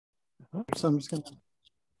So I'm just going to.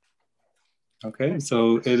 Okay,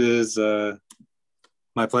 so it is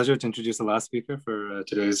my pleasure to introduce the last speaker for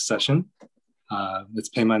today's session. It's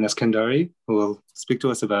Payman Eskandari, who will speak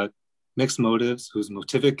to us about mixed motives whose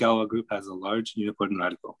motivic Galois group has a large unipotent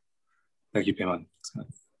radical. Thank you, Payman.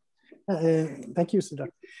 Thank you,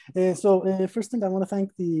 Siddharth. First thing, I want to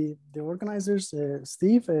thank the organizers,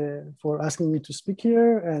 Steve, for asking me to speak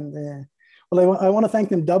here. And well, I want to thank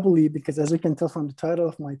them doubly because, as you can tell from the title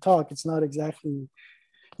of my talk, it's not exactly,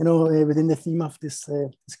 within the theme of this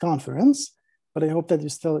conference. But I hope that you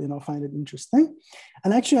still, find it interesting.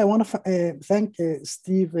 And actually, I want to thank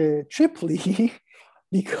Steve triply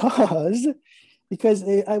because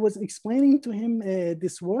I was explaining to him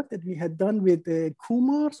this work that we had done with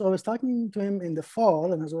Kumar. So I was talking to him in the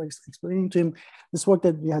fall, and I was explaining to him this work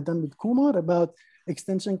that we had done with Kumar about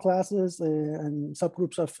extension classes and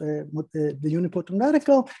subgroups of the unipotent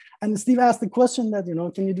radical. And Steve asked the question that,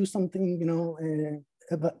 can you do something,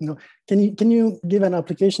 about, can you give an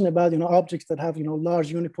application about, objects that have,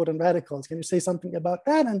 large unipotent radicals? Can you say something about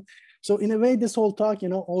that? And so in a way, this whole talk,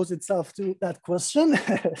 owes itself to that question.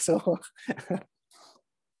 So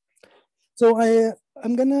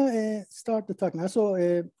I'm gonna start the talk now. So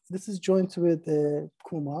this is joined with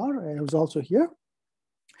Kumar, who's also here.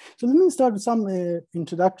 So let me start with some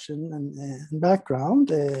introduction and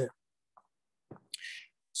background.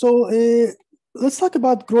 Let's talk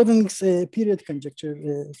about Grodin's period conjecture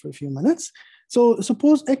for a few minutes. So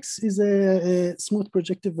suppose X is a smooth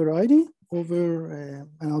projective variety over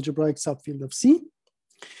an algebraic subfield of C.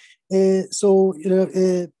 So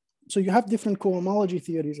you have different cohomology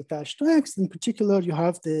theories attached to X. In particular, you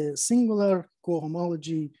have the singular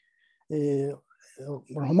cohomology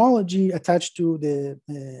or homology attached to the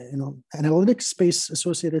analytic space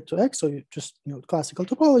associated to X. So you just classical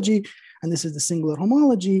topology, and this is the singular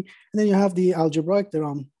homology. And then you have the algebraic de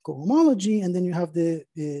Rham cohomology, and then you have the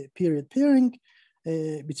period pairing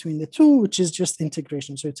between the two, which is just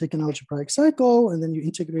integration. So you take an algebraic cycle, and then you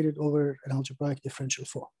integrate it over an algebraic differential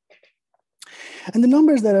form. And the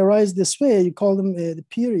numbers that arise this way, you call them the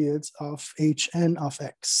periods of Hn of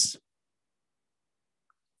X.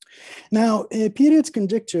 Now, periods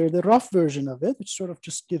conjecture, the rough version of it, which sort of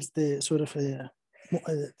just gives the sort of the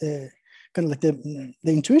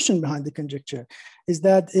intuition behind the conjecture, is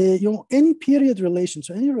that any period relation,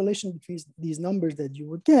 so any relation between these numbers that you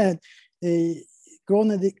would get,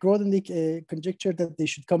 Grothendieck conjecture that they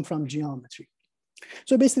should come from geometry.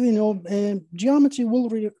 So basically, geometry will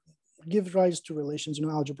give rise to relations,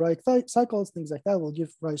 algebraic cycles, things like that will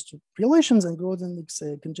give rise to relations, and Grothendieck's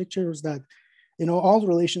conjecture is that all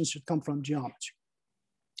relations should come from geometry.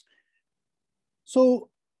 So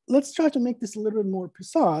let's try to make this a little bit more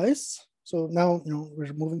precise. So now,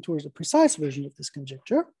 we're moving towards a precise version of this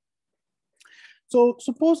conjecture. So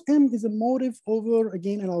suppose M is a motive over,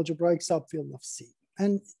 again, an algebraic subfield of C.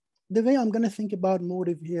 And the way I'm going to think about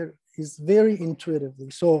motive here is very intuitively.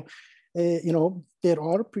 So, there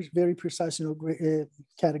are very precise,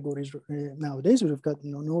 categories nowadays. We've got,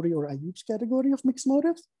 Nori or Ayoub's category of mixed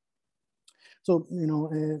motives. So,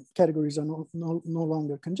 categories are no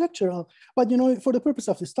longer conjectural, but, for the purpose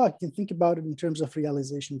of this talk, you can think about it in terms of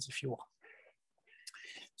realizations if you want.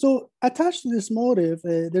 So attached to this motive,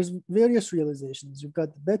 there's various realizations. You've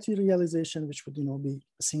got the Betti realization, which would, be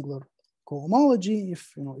a singular cohomology.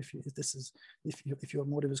 If your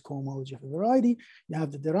motive is cohomology of a variety, you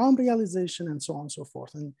have the de Rham realization and so on and so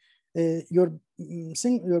forth. And your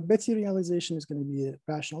Betti realization is going to be a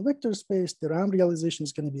rational vector space. The de Rham realization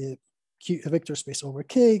is going to be a vector space over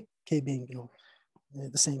K being,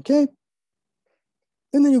 the same K.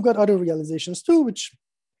 And then you've got other realizations too, which,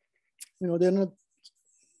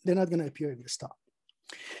 they're not going to appear in this talk.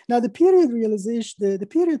 Now, the period realization, the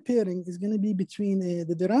period pairing is going to be between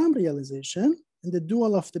the de Rham realization and the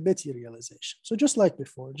dual of the Betti realization. So just like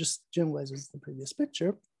before, just generalizes the previous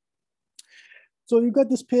picture. So you've got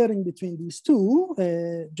this pairing between these two,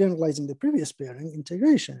 generalizing the previous pairing,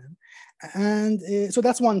 integration. And so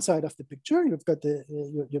that's one side of the picture. You've got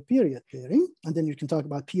your period pairing, and then you can talk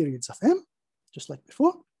about periods of M, just like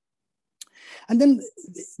before. And then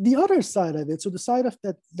the other side of it, so the side of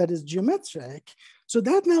that is geometric, so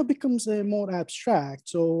that now becomes more abstract.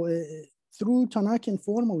 So through Tanakian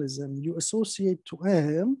formalism, you associate to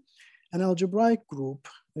M an algebraic group,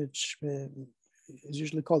 which is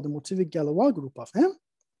usually called the motivic Galois group of M.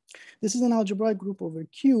 This is an algebraic group over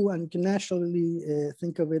Q, and you can naturally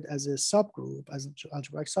think of it as a subgroup, as an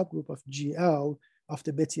algebraic subgroup of GL of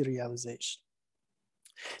the Betti realization.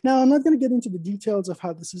 Now, I'm not going to get into the details of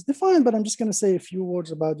how this is defined, but I'm just going to say a few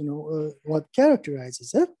words about what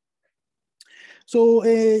characterizes it. So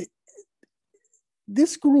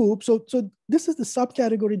this group, so this is the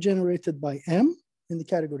subcategory generated by M in the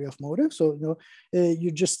category of motive. So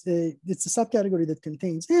it's a subcategory that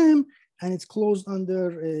contains M, and it's closed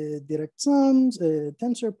under direct sums,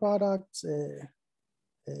 tensor products,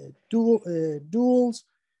 duals,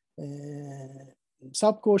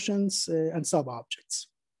 subquotients, and subobjects.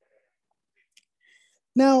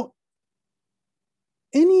 Now,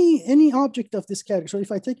 any object of this category, so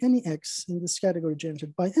if I take any X in this category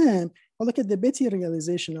generated by M, I'll look at the Betty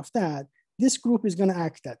realization of that, this group is going to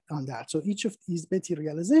act on that. So each of these Betty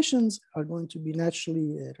realizations are going to be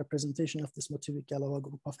naturally a representation of this motivic Galois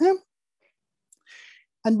group of M.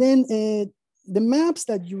 And then the maps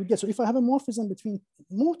that you get, so if I have a morphism between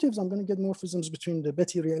motives, I'm going to get morphisms between the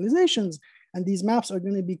Betty realizations, and these maps are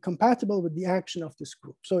going to be compatible with the action of this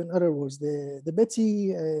group. So in other words, the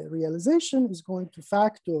Betty realization is going to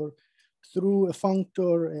factor through a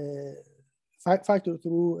functor,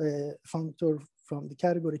 from the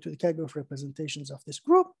category to the category of representations of this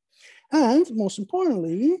group. And most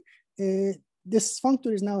importantly, this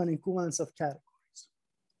functor is now an equivalence of categories.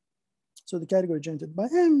 So the category generated by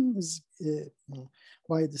M is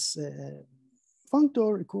by this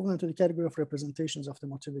functor equivalent to the category of representations of the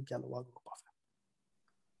motivic Galois group of M.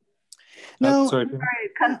 Now, sorry,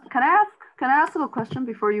 can I ask a question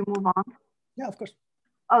before you move on? Yeah, of course.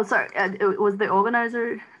 Oh, sorry. Was the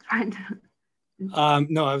organizer trying to?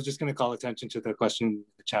 No, I was just going to call attention to the question in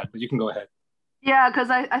the chat, but you can go ahead. Yeah, because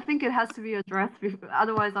I think it has to be addressed.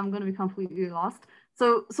 Otherwise, I'm going to be completely lost.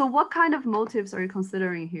 So what kind of motives are you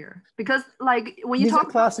considering here? Because like when you talk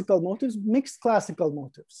classical motives, mixed classical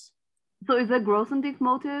motives. So is it Grothendieck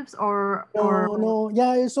motives or no?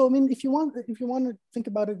 Yeah. So I mean, if you want to think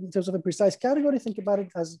about it in terms of a precise category, think about it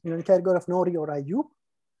as the category of Nori or Ayub.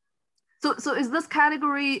 So is this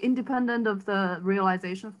category independent of the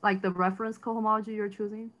realization, like the reference cohomology you're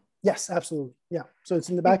choosing? Yes, absolutely. Yeah. So it's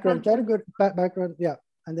in the background category, background. Yeah,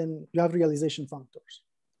 and then you have realization functors.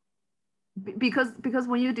 Because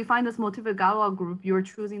when you define this motivic Galois group, you're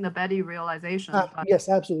choosing the Betty realization. Yes,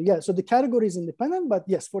 absolutely. Yeah. So the category is independent, but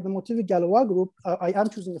yes, for the motivic Galois group, I am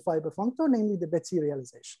choosing a fiber functor, namely the Betty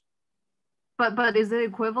realization. But is it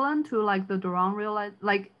equivalent to like the Durand realize?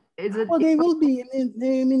 Like, is it? Well, they will be.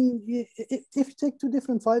 I mean, if you take two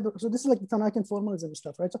different fiber, so this is like the Tanaka formalism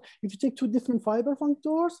stuff, right? So if you take two different fiber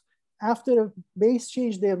functors, after a base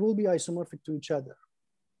change, they will be isomorphic to each other.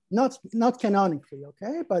 Not canonically,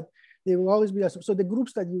 okay, but they will always be isomorphic. So the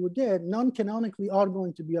groups that you would get non-canonically are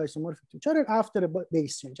going to be isomorphic to each other after a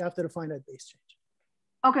base change, after a finite base change.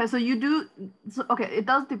 Okay, so you do. So, okay, it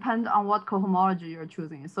does depend on what cohomology you're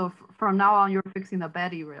choosing. So from now on, you're fixing the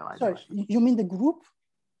Betty realization. Sorry, you mean the group?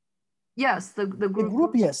 Yes, the group. The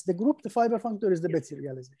group, yes, the group. The fiber functor is the Betty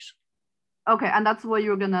realization. Okay, and that's what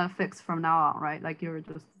you're gonna fix from now on, right? Like you're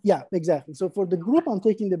just. Yeah, exactly. So for the group, I'm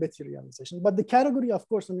taking the Betty realization, but the category, of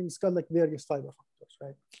course, I mean, it's got like various fiber functors,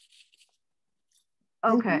 right?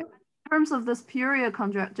 Okay. In terms of this period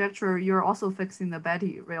conjecture, you're also fixing the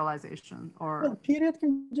Betty realization, or? Well, period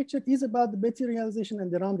conjecture is about the Betty realization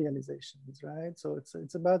and the Durand realizations, right? So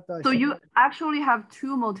it's about the. So you actually have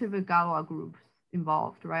two motivic Galois groups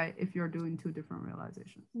involved, right? If you're doing two different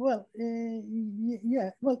realizations. Well, yeah.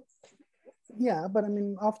 Well. Yeah, but I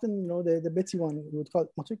mean, often, the Betty one we would call it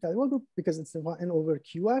motivic Galois group because it's defined over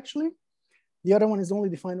Q actually. The other one is only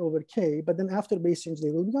defined over K, but then after base change,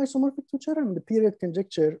 they will be isomorphic to each other. And the period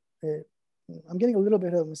conjecture, I'm getting a little bit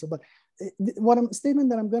ahead of myself, but statement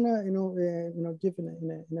that I'm gonna, give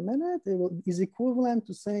in a minute, is equivalent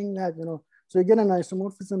to saying that, so you get an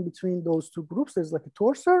isomorphism between those two groups. There's like a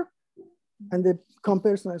torsor, and the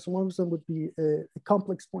comparison isomorphism would be a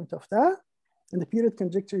complex point of that. And the period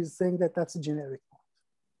conjecture is saying that that's a generic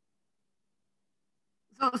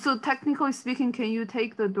point. So technically speaking, can you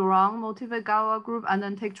take the Durand motivic Galois group and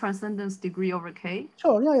then take transcendence degree over K?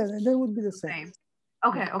 Sure, yeah, they would be the same.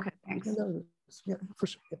 Okay, okay, thanks. Yeah, for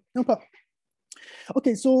sure, yeah, no problem.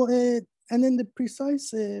 Okay, so, and then the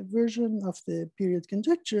precise version of the period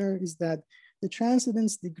conjecture is that the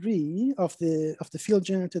transcendence degree of the field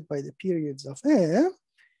generated by the periods of M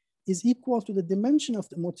is equal to the dimension of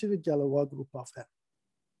the motivic Galois group of M.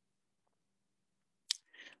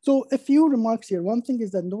 So a few remarks here. One thing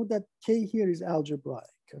is that note that K here is algebraic.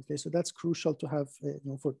 Okay, so that's crucial to have,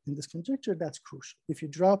 in this conjecture, that's crucial. If you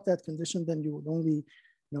drop that condition, then you would only,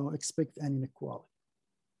 expect an inequality.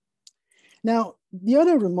 Now, the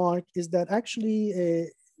other remark is that actually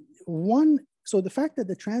so the fact that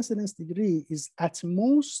the transcendence degree is at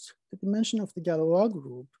most the dimension of the Galois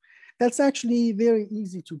group, that's actually very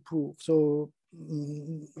easy to prove. So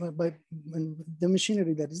by the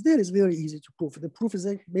machinery that is there is very easy to prove. The proof is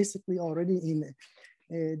basically already in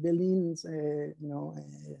Deline's,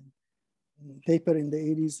 paper in the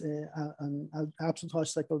 80s on absolute Hodge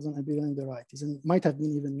cycles and abelian varieties, and might have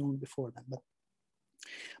been even known before then.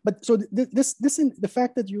 But so the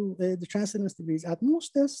fact that the transcendence degree is at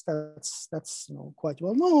most this, that's quite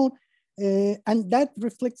well known, and that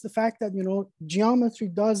reflects the fact that geometry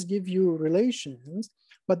does give you relations,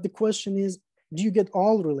 but the question is, do you get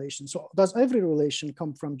all relations? So does every relation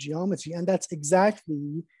come from geometry? And that's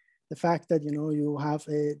exactly the fact that you have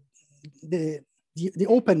the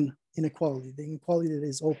open inequality, the inequality that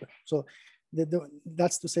is open. So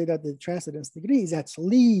that's to say that the transcendence degree is at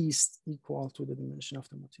least equal to the dimension of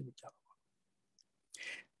the motivic Galois.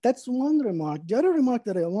 That's one remark. The other remark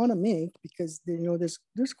that I want to make, because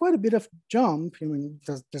there's quite a bit of jump.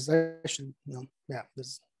 There's actually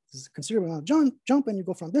there's a considerable amount of jump, and you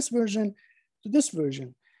go from this version to this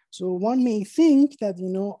version. So one may think that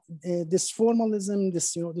this formalism,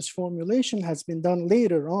 this formulation has been done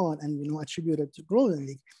later on and attributed to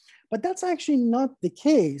Grothendieck. But that's actually not the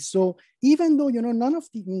case. So even though none of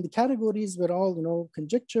the categories were all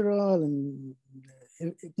conjectural, and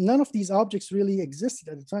none of these objects really existed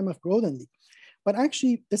at the time of Grothendieck, but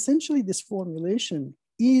actually essentially this formulation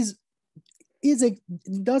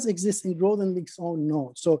does exist in Grothendieck's own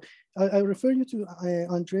note. So I refer you to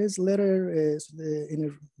Andre's letter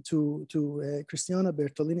to Cristiana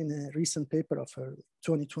Bertolini in a recent paper of her,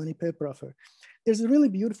 2020 paper of her. There's a really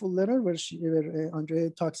beautiful letter where Andre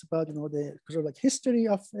talks about the sort of like history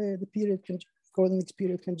of the period, Grothendieck's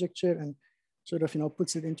period conjecture, and sort of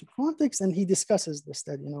puts it into context, and he discusses this,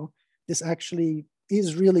 that this actually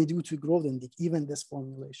is really due to Grothendieck, even this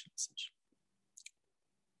formulation essentially.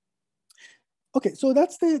 Okay, so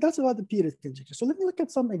that's about the period conjecture. So let me look at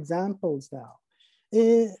some examples now.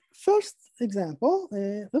 First example,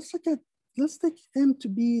 let's take M to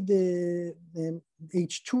be the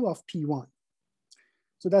H2 of P1.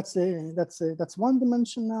 So that's one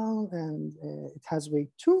dimensional, and it has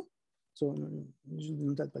weight 2. So usually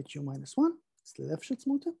denote that by Q minus 1. It's the Lefschetz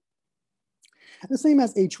motive. The same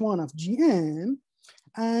as H1 of GM.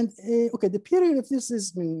 And okay, the period of this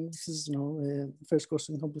is, first course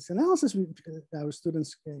in complex analysis. Our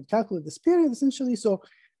students calculate this period essentially. So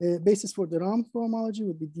basis for the Ram homology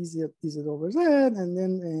would be dz over z, and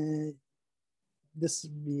then this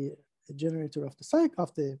would be a generator of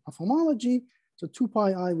the of homology. So 2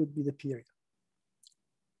 pi I would be the period.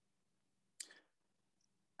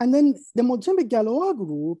 And then the motivic Galois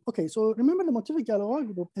group, okay, so remember the motivic Galois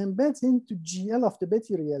group embeds into GL of the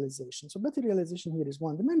Bethe realization. So Bethe realization here is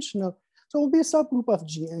one dimensional. So it will be a subgroup of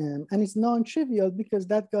GM, and it's non-trivial because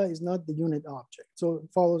that guy is not the unit object. So it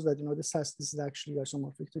follows that, this is actually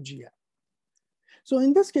isomorphic to GM. So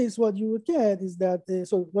in this case, what you would get is that,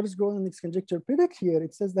 so what does Grothendieck's conjecture predict here?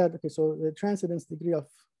 It says that, okay, so the transcendence degree of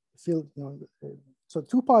field, so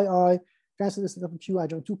 2 pi I, transcendence of Q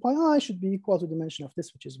adjoint 2 pi I should be equal to the dimension of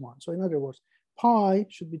this, which is 1. So in other words, pi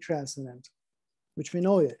should be transcendent, which we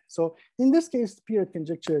know it. So in this case, the period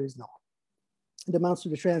conjecture is null. It amounts to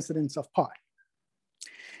the transcendence of pi.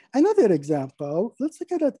 Another example, let's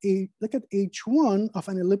look at H1 of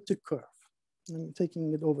an elliptic curve. I'm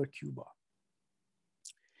taking it over Q bar.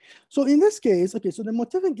 So in this case, okay, so the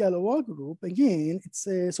motivic Galois group, again,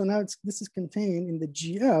 so now this is contained in the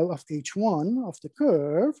GL of H1 of the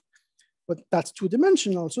curve, but that's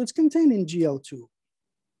 2-dimensional, so it's contained in GL2.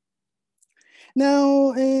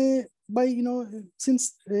 Now,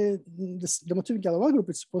 since the motivic Galois group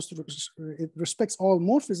is supposed to it respects all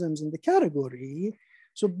morphisms in the category,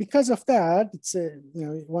 so because of that, it's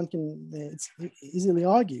one can easily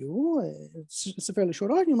argue. It's a fairly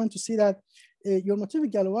short argument to see that your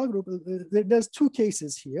motivic Galois group, there's 2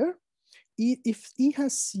 cases here. If E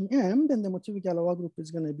has CM, then the motivic Galois group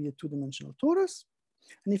is going to be a 2-dimensional torus.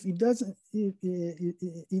 And if it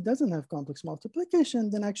doesn't have complex multiplication,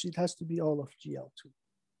 then actually it has to be all of GL2.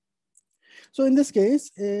 So in this case,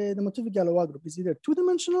 the motivic Galois group is either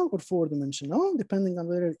 2-dimensional or 4-dimensional, depending on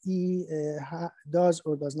whether E does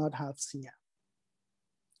or does not have CM.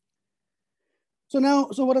 So now,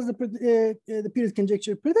 so what does the period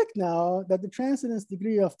conjecture predict now? That the transcendence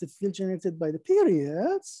degree of the field generated by the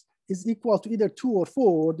periods is equal to either 2 or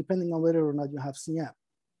 4, depending on whether or not you have CM.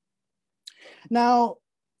 Now,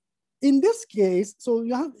 in this case, so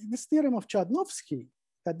you have this theorem of Chodnovsky,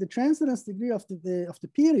 that the transcendence degree of the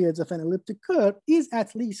periods of an elliptic curve is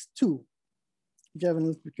at least 2. If you have an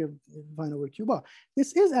elliptic curve defined over Q bar,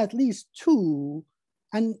 this is at least 2.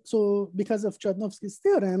 And so because of Chodnovsky's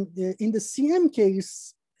theorem, in the CM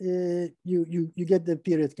case, you get the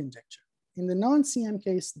period conjecture. In the non-CM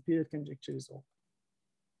case, the period conjecture is open.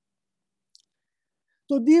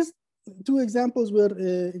 So two examples were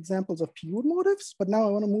examples of pure motives, but now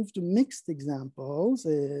I want to move to mixed examples.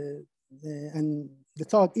 And the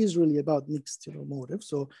talk is really about mixed motives.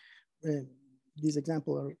 So these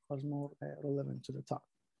examples are more relevant to the talk.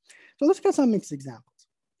 So let's get some mixed examples.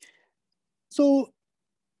 So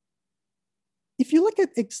if you look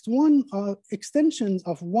at X1 extensions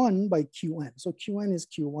of 1 by Qn, so Qn is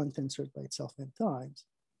Q1 tensored by itself n times.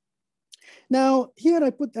 Now, here I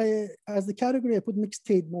put, as the category, I put mixed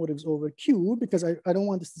state motives over Q because I don't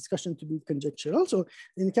want this discussion to be conjectural. So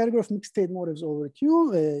in the category of mixed state motives over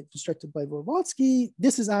Q, constructed by Blavatsky,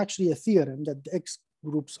 this is actually a theorem that the X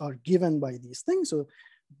groups are given by these things. So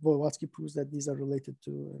Blavatsky proves that these are related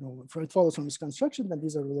to, it follows from this construction that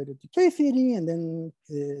these are related to K theory, and then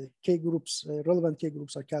K groups, relevant K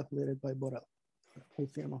groups are calculated by Borel, whole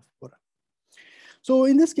theorem of Borel. So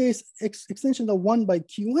in this case, extensions of 1 by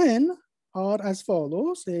Qn are as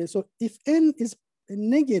follows. So if n is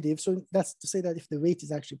negative, so that's to say that if the weight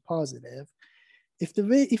is actually positive, if the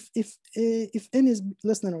weight, if n is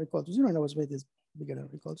less than or equal to 0, in other words, weight is bigger than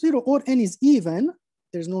or equal to 0, or n is even,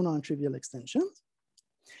 there's no non-trivial extensions.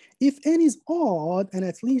 If n is odd and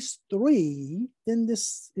at least 3, then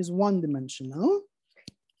this is one-dimensional.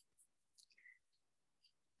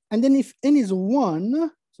 And then if n is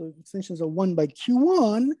 1, so extensions of 1 by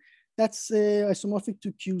Q1, that's isomorphic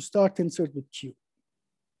to Q star tensored with Q.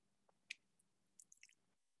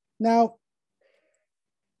 Now,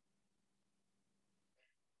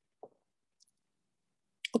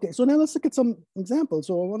 okay, so now let's look at some examples.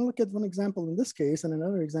 So I want to look at one example in this case and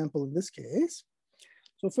another example in this case.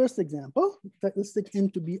 So first example, let's take n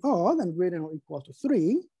to be odd and greater than or equal to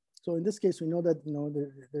 3. So in this case, we know that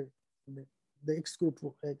the X group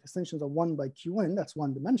extensions of 1 by Qn, that's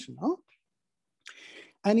one-dimensional.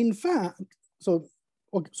 And in fact, so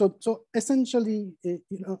essentially,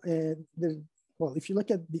 well, if you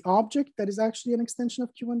look at the object that is actually an extension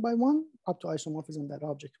of Qn by 1, up to isomorphism, that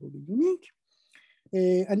object will be unique.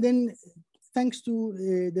 And then thanks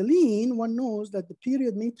to the lean, one knows that the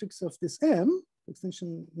period matrix of this M,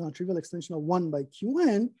 extension, non-trivial extension of 1 by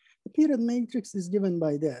Qn, the period matrix is given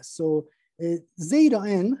by this. So zeta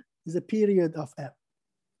n is a period of M.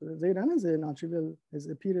 So zeta n is a non-trivial, is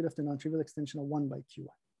a period of the non-trivial extension of 1 by Qn.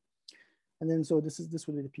 And then so this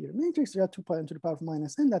will be the period matrix. You have 2 pi n to the power of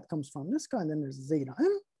minus n, that comes from this guy, and then there's zeta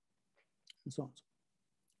n, and so on.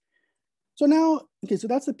 So now, okay, so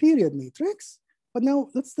that's the period matrix. But now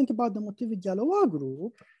let's think about the motivic Galois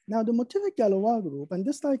group. Now the motivic Galois group, and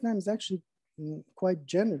this diagram is actually quite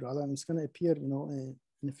general, and it's going to appear, in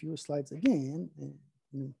a few slides again,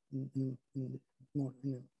 in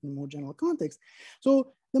a more general context.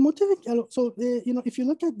 So the motivic, if you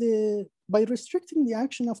look at by restricting the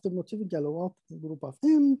action of the motivic Galois group of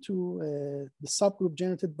M to the subgroup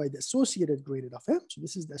generated by the associated graded of M, so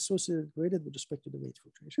this is the associated graded with respect to the weight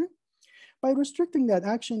filtration. By restricting that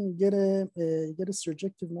action, you get a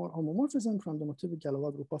surjective homomorphism from the motivic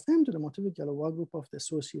Galois group of M to the motivic Galois group of the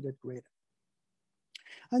associated graded.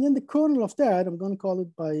 And then the kernel of that, I'm going to call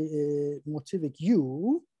it by motivic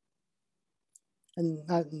U. And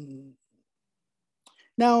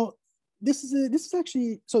now this is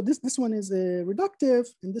actually, so this one is reductive,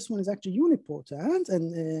 and this one is actually unipotent,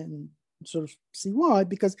 and sort of see why,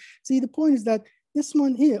 because see, the point is that this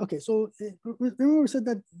one here, okay, so remember we said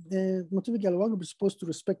that motivic Galois group is supposed to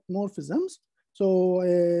respect morphisms. So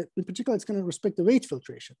in particular, it's going to respect the weight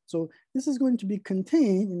filtration. So this is going to be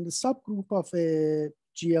contained in the subgroup of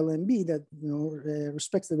GLMB that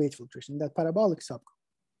respects the weight filtration, that parabolic subgroup.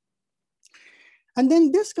 And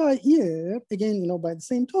then this guy here, again, by the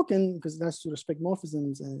same token, because that's to respect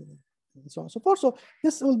morphisms and so on and so forth. So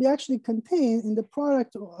this will be actually contained in the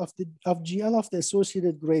product of GL of the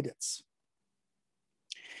associated gradeds.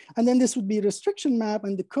 And then this would be restriction map,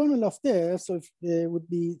 and the kernel of this, so if there would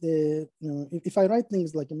be the, if I write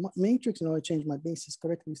things like a matrix, I change my basis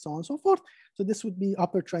correctly, so on and so forth. So this would be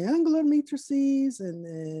upper triangular matrices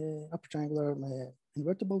and upper triangular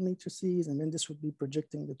invertible matrices, and then this would be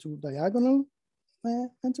projecting the two diagonal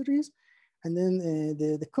entities. And then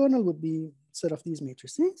the kernel would be a set of these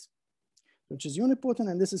matrices, which is unipotent,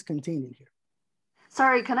 and this is contained in here.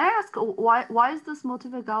 Sorry, can I ask why is this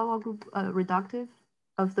motivic Galois group reductive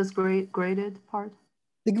of this graded part?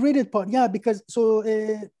 The graded part, yeah, because so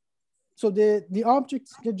the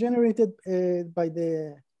objects get generated by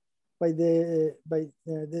the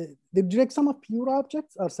direct sum of pure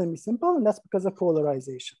objects are semi-simple, and that's because of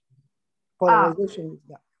polarization. Polarization,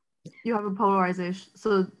 yeah. You have a polarization,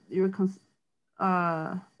 so you're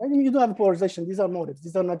I mean, you do have a polarization. These are motives.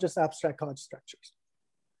 These are not just abstract Hodge structures.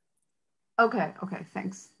 Okay,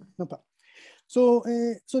 thanks. No problem. So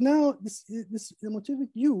so now this the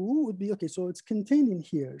motivic U would be okay. So it's contained in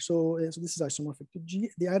here. So so this is isomorphic to G,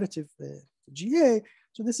 the additive to GA.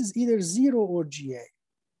 So this is either 0 or GA.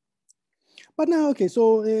 But now, okay,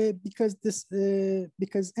 so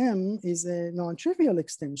because M is a non-trivial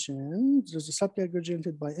extension, so the subcategory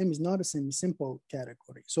generated by M is not a semi-simple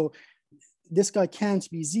category. So this guy can't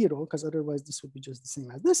be 0 because otherwise this would be just the same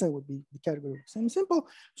as this. It would be the category of semi-simple.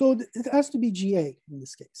 So it has to be GA in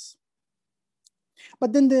this case.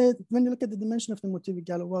 But then when you look at the dimension of the motivic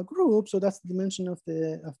Galois group, so that's the dimension of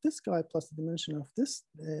this guy plus the dimension of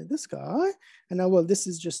this guy. And now, well, this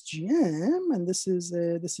is just GM and this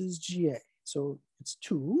is GA. So it's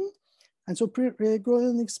 2. And so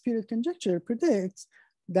Gronin's period conjecture predicts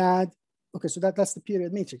that, okay, so that's the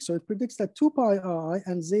period matrix. So it predicts that 2 pi I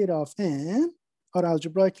and zeta of n are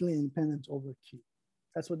algebraically independent over Q.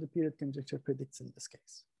 That's what the period conjecture predicts in this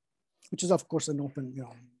case, which is of course an open,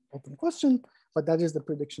 open question, but that is the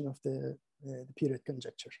prediction of the period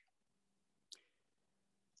conjecture.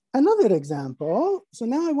 Another example, so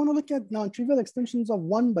now I want to look at non-trivial extensions of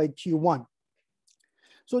 1 by Q1.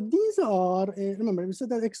 So these are, remember, we said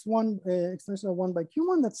that X1 extension of 1 by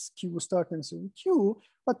Q1, that's Q start and so Q,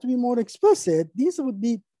 but to be more explicit, these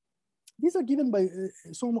are given by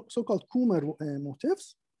so-called Kummer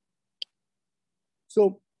motifs.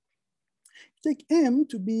 So take M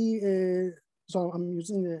to be, so I'm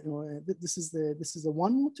using, this is the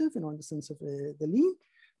 1 motif, in the sense of the lean.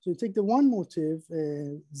 So you take the 1 motif,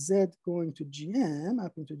 Z going to GM,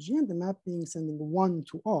 mapping to GM, the map being sending 1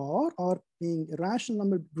 to R being a rational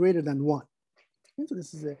number greater than 1. Okay, so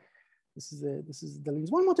this is the Lean's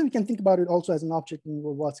 1 motif. You can think about it also as an object in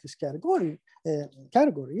Wolwatsky's category.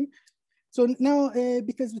 So now,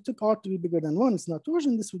 because we took R to be bigger than 1, it's not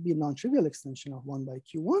torsion, this would be a non-trivial extension of 1 by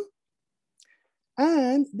Q1.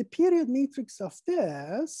 And the period matrix of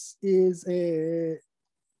this is a,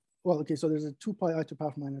 well, okay, so there's a 2 pi I to the power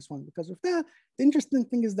of -1 because of that. The interesting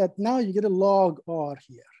thing is that now you get a log R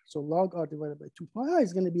here. So log R divided by 2 pi I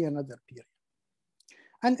is going to be another period.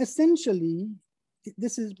 And essentially,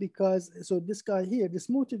 this is because, so this guy here, this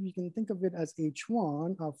motif, you can think of it as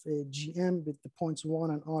H1 of a GM with the points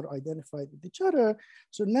 1 and R identified with each other.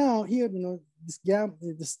 So now here, this gamma,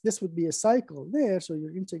 this would be a cycle there. So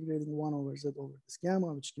you're integrating 1 over Z over this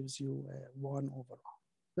gamma, which gives you 1 over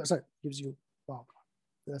R. Sorry, gives you log R.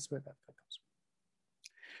 That's where that comes from.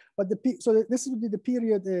 But so this would be the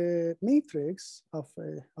period matrix of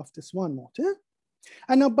this 1 motif.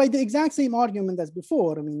 And now by the exact same argument as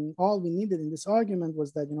before, I mean, all we needed in this argument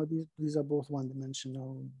was that, these are both 1-dimensional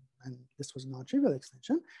and this was a non-trivial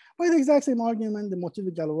extension. By the exact same argument, the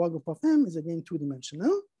motivic Galois group of M is again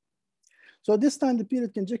 2-dimensional. So this time the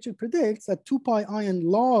period conjecture predicts that 2 pi I and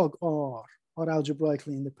log R are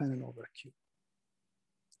algebraically independent over Q.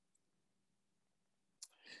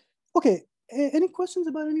 Okay, any questions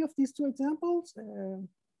about any of these 2 examples?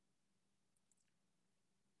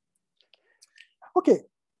 Okay,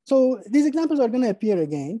 so these examples are going to appear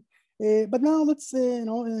again, but now let's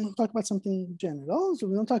talk about something general. So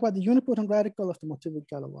we don't talk about the unipotent radical of the motivic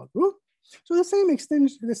Galois group. So the same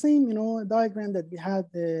extension, the same diagram that we had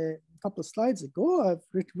a couple of slides ago, I've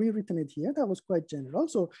rewritten it here. That was quite general.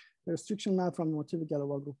 So the restriction map from the motivic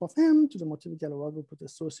Galois group of M to the motivic Galois group with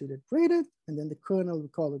associated graded, and then the kernel we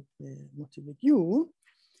call it motivic U.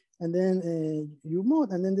 And then U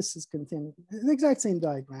mod, and then this is contained the exact same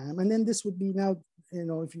diagram. And then this would be now,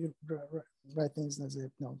 if you write things as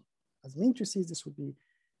as matrices, this would be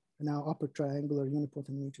now upper triangular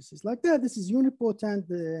unipotent matrices like that. This is unipotent,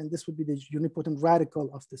 and this would be the unipotent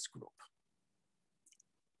radical of this group.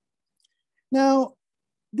 Now,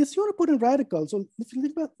 this unipotent radical, so if you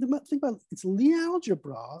think about its Lie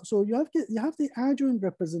algebra, so you have the adjoint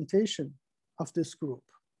representation of this group.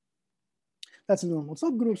 That's a normal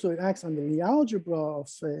subgroup, so it acts on the Lie algebra of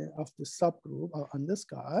the subgroup on this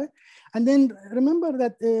guy. And then remember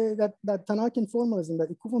that that Tanakian formalism,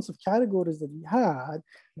 that equivalence of categories that we had,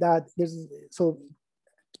 that there's so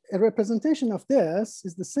a representation of this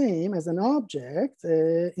is the same as an object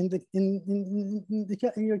in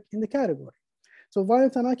the category. So via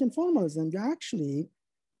Tanakian formalism, you actually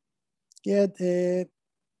get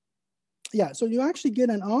so you actually get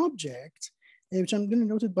an object, which I'm going to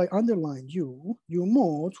note it by underlined U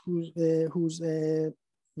mod, whose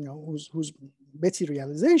Betty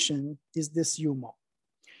realization is this U mod.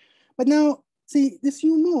 But now, see, this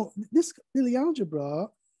U mod, this Lie algebra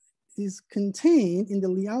is contained in the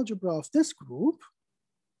Lie algebra of this group.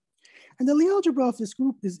 And the Lie algebra of this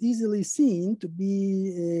group is easily seen to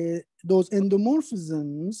be those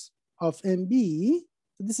endomorphisms of MB,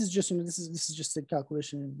 So this is just, this is just a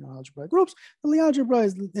calculation in algebra groups. The Lie algebra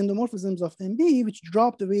is endomorphisms of MB, which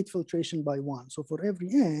drop the weight filtration by 1. So for every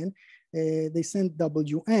n, they send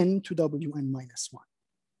Wn to Wn minus 1.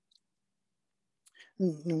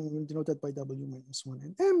 We'll denote that by W minus 1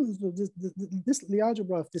 and M. So this Lie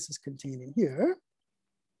algebra of this is contained in here.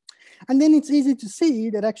 And then it's easy to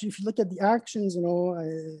see that actually, if you look at the actions, so on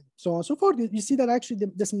and so forth, you see that actually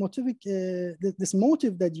this motivic, this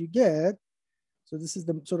motive that you get, so this is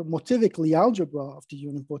the sort of motivic Lie algebra of the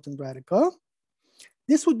unipotent radical.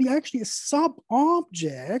 This would be actually a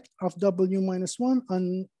sub-object of W minus 1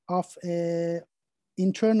 and of a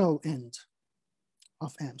internal end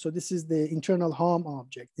of M. So this is the internal harm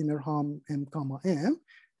object, inner harm M comma M,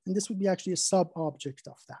 and this would be actually a sub-object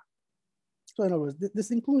of that. So in other words,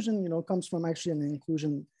 this inclusion, comes from actually an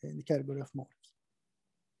inclusion in the category of motives.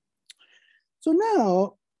 So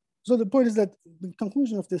now, so the point is that the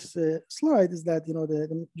conclusion of this slide is that,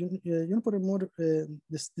 the unipotent mode,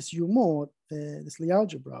 this U mode, this Lie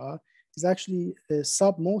algebra is actually a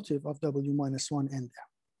sub-motive of W minus 1 and M.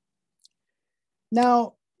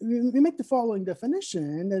 Now, we make the following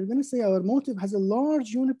definition that we're going to say our motive has a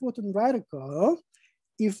large unipotent radical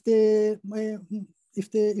if the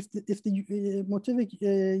motivic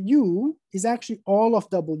U is actually all of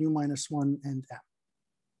W minus 1 and M.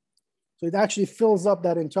 So it actually fills up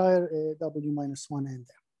that entire W minus 1 and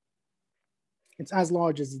M. It's as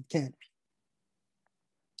large as it can be.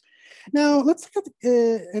 Now, let's look at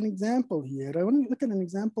an example here. I want to look at an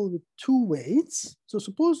example with 2 weights. So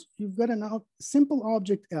suppose you've got a simple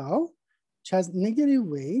object L, which has negative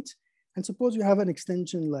weight, and suppose you have an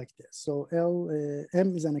extension like this. So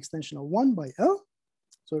M is an extension of 1 by L.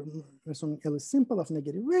 So L is simple of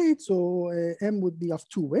negative weight. So M would be of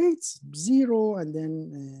 2 weights, 0, and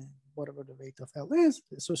then whatever the weight of L is,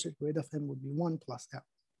 the associated weight of M would be 1 plus L.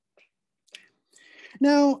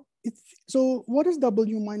 Now, so what is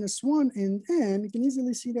W minus 1 and M? You can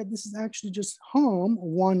easily see that this is actually just harm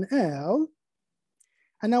 1L.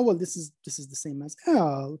 And now, well, this is the same as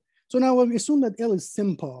L. So now we assume that L is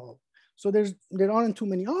simple. So there aren't too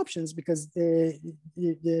many options because the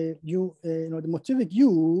motivic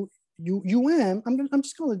UM, I'm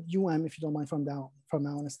just calling it UM if you don't mind from now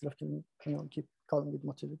on instead of keep calling it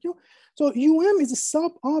motivic U. So UM is a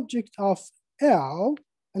sub-object of L.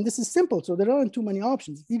 And this is simple, so there aren't too many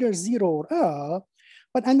options, either 0 or L,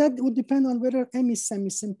 and that would depend on whether M is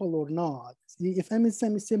semi-simple or not. If M is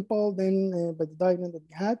semi-simple, then by the diagram that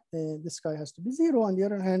we had, this guy has to be 0. On the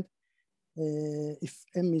other hand, if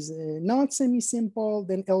M is not semi-simple,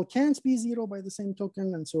 then L can't be 0 by the same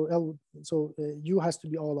token, and so U has to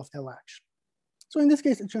be all of L actually. So in this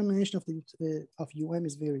case, the determination of UM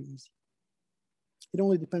is very easy. It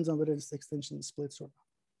only depends on whether this extension splits or not.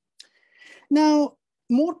 Now,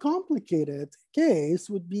 more complicated case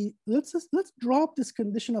would be, let's drop this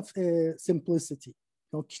condition of simplicity.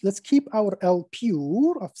 Let's keep our L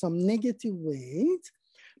pure of some negative weight,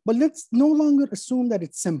 but let's no longer assume that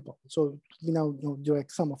it's simple. So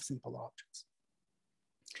direct sum of simple objects.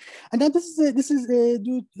 And now this is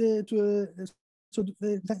due to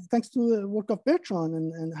thanks to the work of Bertrand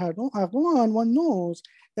and Ardoin, one knows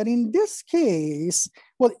that in this case,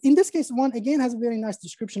 one again has a very nice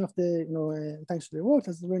description of the, thanks to their work,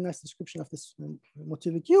 has a very nice description of this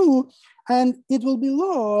motivic U, and it will be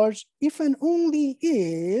large if and only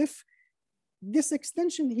if this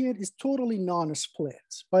extension here is totally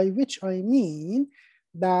non-split, by which I mean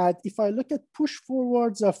that if I look at push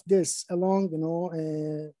forwards of this along,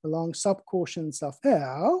 along subquotients of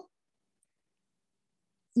L,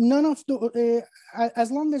 none of the, as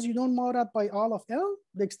long as you don't mod out by all of L,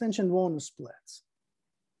 the extension won't split.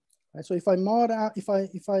 Right? So if I mod out, if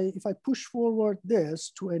I push forward this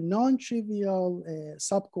to a non-trivial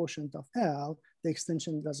subquotient of L, the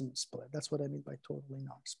extension doesn't split. That's what I mean by totally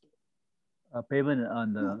non-split. Payman,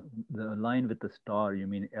 on the line with the star, you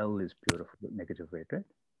mean L is pure of negative weight, right?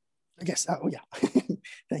 Yes. Oh yeah.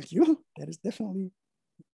 Thank you. That is definitely.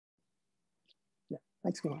 Yeah.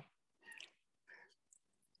 Thanks, Galois.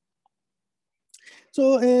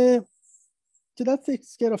 So that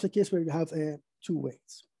takes care of the case where you have 2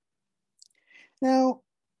 weights. Now,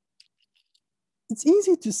 it's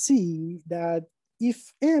easy to see that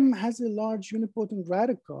if M has a large unipotent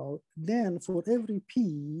radical, then for every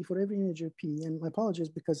P, for every integer P, and my apologies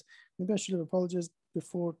because maybe I should have apologized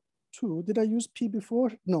before too. Did I use P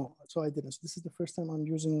before? No, so I didn't. So this is the first time I'm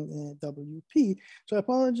using WP. So I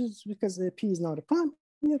apologize because P is not a prime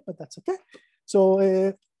yet, but that's okay. So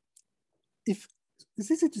if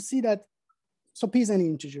it's easy to see that, so P is any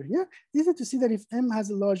integer here. It's easy to see that if M has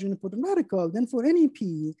a large unipotent radical, then for any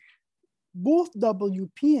P, both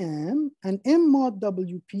WPM and M mod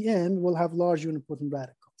WPM will have large unipotent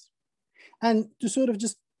radicals. And to sort of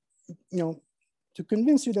just, to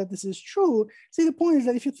convince you that this is true, see, the point is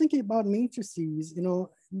that if you think about matrices,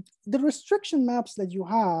 the restriction maps that you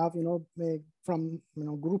have, from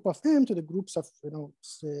group of M to the groups of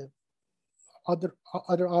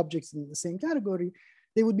other objects in the same category,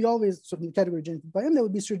 they would be always sort of in the category generated by M, they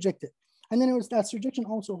would be surjected. And then that surjection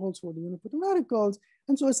also holds for the unipotent radicals.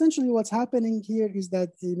 And so essentially what's happening here is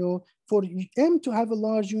that, for M to have a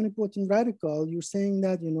large unipotent radical, you're saying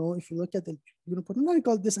that, if you look at the unipotent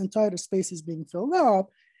radical, this entire space is being filled up.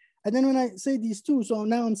 And then when I say these two, so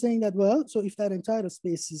now I'm saying that, well, so if that entire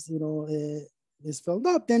space is, is filled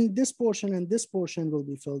up, then this portion and this portion will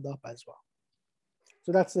be filled up as well.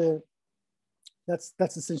 So that's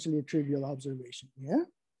essentially a trivial observation, yeah?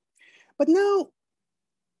 But now,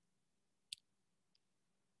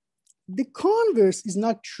 the converse is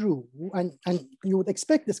not true, and you would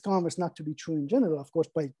expect this converse not to be true in general, of course,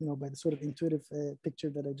 by by the sort of intuitive picture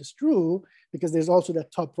that I just drew, because there's also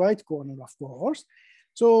that top right corner, of course.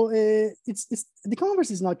 So the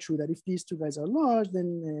converse is not true, that if these two guys are large,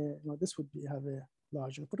 then this would have a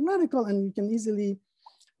large unipotent radical, and you can easily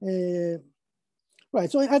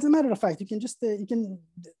right. So as a matter of fact, you can just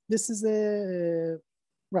this is a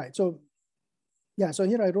right. So. Yeah, so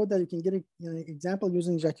here I wrote that you can get an example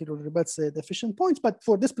using Jacques-Ribot's efficient points, but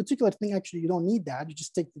for this particular thing, actually, you don't need that. You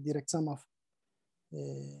just take the direct sum of,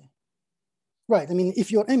 right. I mean,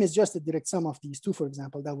 if your M is just the direct sum of these two, for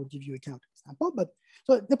example, that would give you a counterexample. But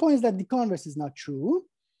so the point is that the converse is not true.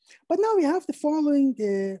 But now we have the following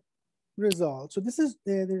result. So this is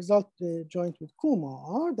the result joint with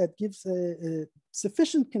Kumar that gives a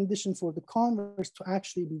sufficient condition for the converse to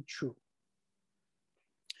actually be true.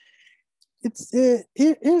 It's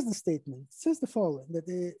here's the statement. It says the following,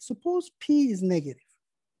 that suppose P is negative,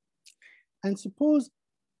 and suppose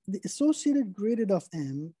the associated graded of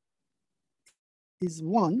M is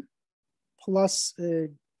 1 plus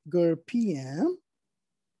GER PM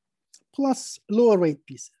plus lower weight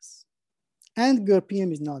pieces, and GER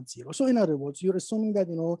PM is not 0. So in other words, you're assuming that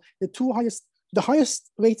the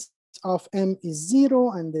highest weights of M is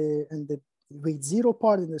 0, and the weight 0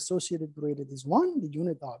 part in the associated graded is 1, the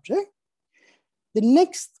unit object. The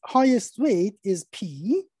next highest weight is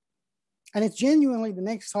P, and it's genuinely the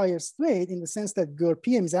next highest weight in the sense that GER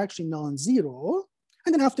PM is actually non-zero.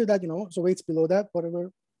 And then after that, so weights below that,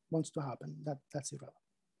 whatever wants to happen, that's irrelevant.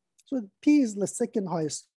 So P is the second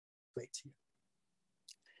highest weight here.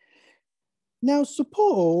 Now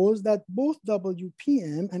suppose that both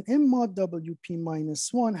WPM and M mod WP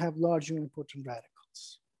minus 1 have large unipotent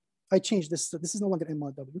radicals. I changed this, so this is no longer M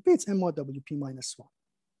mod WP, it's M mod WP minus 1.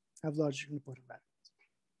 Have large unipotent radicals.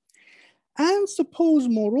 And suppose,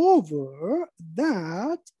 moreover,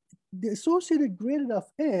 that the associated graded of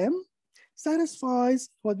M satisfies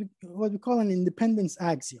what we call an independence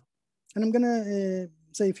axiom. And I'm gonna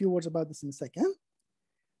say a few words about this in a second.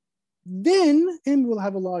 Then M will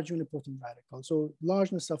have a large unipotent radical. So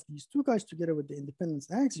largeness of these two guys together with the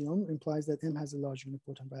independence axiom implies that M has a large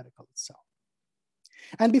unipotent radical itself.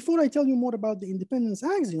 And before I tell you more about the independence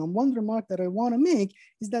axiom, one remark that I want to make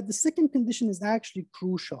is that the second condition is actually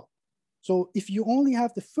crucial. So if you only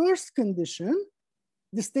have the first condition,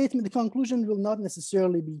 the conclusion will not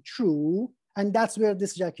necessarily be true. And that's where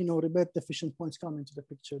this Jacques-Ribot efficient points come into the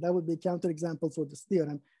picture. That would be a counterexample for this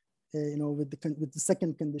theorem, with the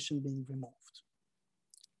second condition being removed.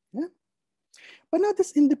 Yeah. But now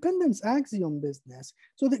this independence axiom business.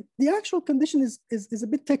 So the actual condition is a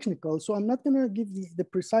bit technical. So I'm not going to give the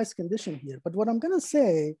precise condition here. But what I'm going to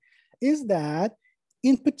say is that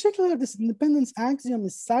in particular, this independence axiom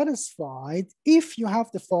is satisfied if you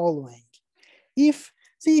have the following. If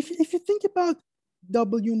you think about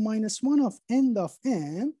W minus 1 of end of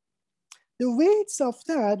M, the weights of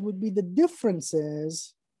that would be the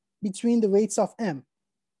differences between the weights of M.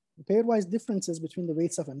 Pairwise differences between the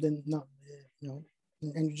weights of M, then not,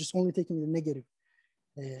 and you're just only taking the negative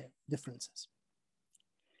differences.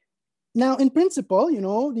 Now, in principle,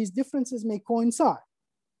 these differences may coincide.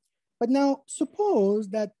 But now suppose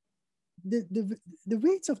that the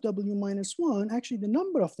weights of W minus 1, actually the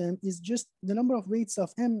number of them is just the number of weights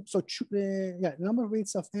of M. So the number of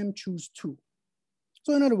weights of M choose 2.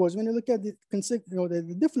 So in other words, when you look at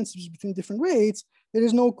the differences between different weights, there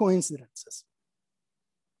is no coincidences.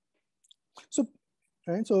 So,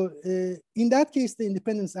 right, so in that case, the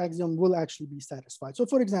independence axiom will actually be satisfied. So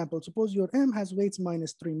for example, suppose your M has weights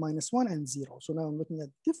minus 3, minus 1, and 0. So now I'm looking at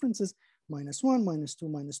differences, minus 1, minus 2,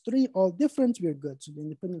 minus 3, all different, we're good. So the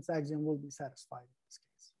independence axiom will be satisfied in this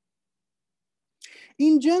case.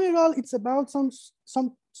 In general, it's about some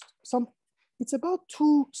it's about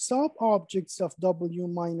two sub-objects of W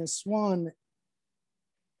minus 1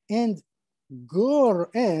 and GER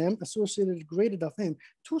M associated graded of M,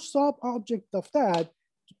 two sub-objects of that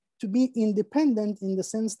to be independent in the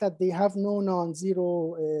sense that they have no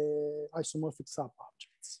non-zero isomorphic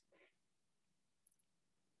sub-objects.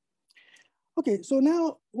 Okay, so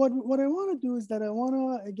now what I want to do is that I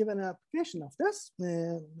want to give an application of this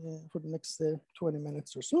for the next 20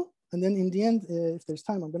 minutes or so. And then in the end, if there's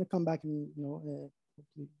time, I'm going to come back and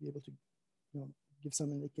hopefully be able to give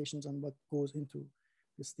some indications on what goes into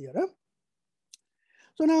this theorem.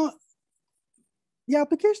 So now the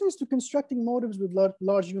application is to constructing motives with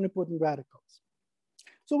large unipotent radicals.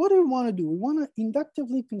 So what do we want to do? We want to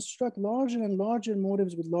inductively construct larger and larger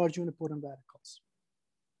motives with large unipotent radicals.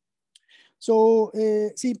 So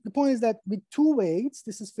see, the point is that with two weights,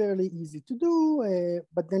 this is fairly easy to do,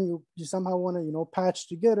 but then you somehow want to patch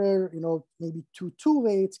together, maybe two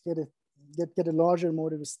weights, get a larger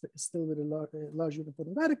motive still with a large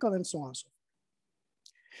unipotent radical, and so on and so forth.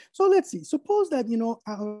 So let's see. Suppose that you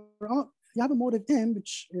have a motive M,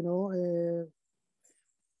 which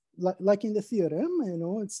like in the theorem,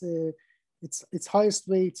 its highest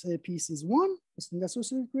weight piece is 1, it's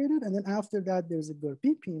associated graded, and then after that there's a GER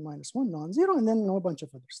P minus 1 non-zero, and then a bunch of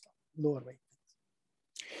other stuff, lower weight things.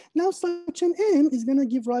 Now such an M is going to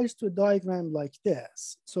give rise to a diagram like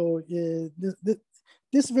this. So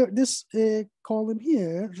this column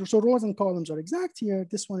here, so rows and columns are exact here.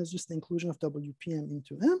 This one is just the inclusion of WPM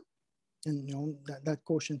into M, and that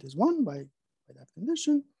quotient is 1 by that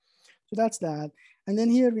condition. So that's that. And then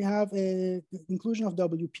here we have a inclusion of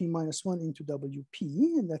WP minus 1 into WP,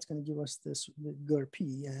 and that's going to give us this GER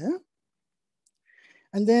P. Yeah?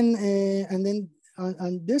 And then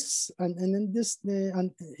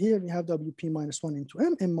here we have WP minus 1 into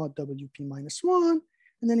M mod WP minus 1.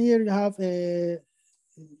 And then here you have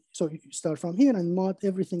so you start from here and mod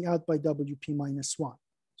everything out by WP minus 1.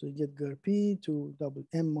 So you get GER P to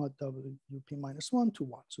M mod WP minus 1 to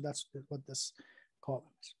 1. So that's what this column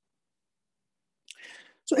is.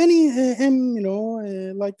 So any M,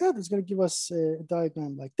 like that is going to give us a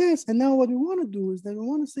diagram like this. And now what we want to do is that we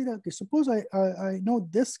want to say that, okay, suppose I know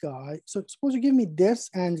this guy. So suppose you give me this,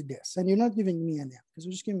 and you're not giving me an M, because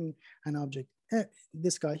you're just giving me an object,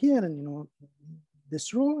 this guy here, and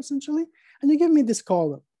this row essentially, and you give me this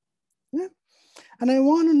column. Yeah. And I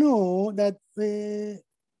want to know that,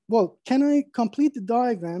 well, can I complete the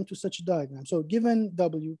diagram to such a diagram? So given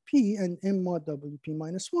WP and M mod WP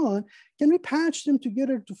minus 1, can we patch them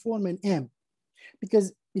together to form an M?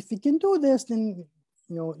 Because if we can do this, then,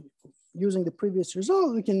 using the previous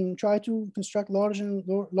result, we can try to construct larger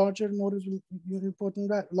motives with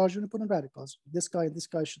large unipotent radicals. This guy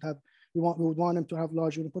should have, we would want them to have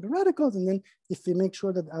large unipotent radicals. And then if we make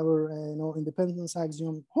sure that our independence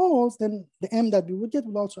axiom holds, then the M that we would get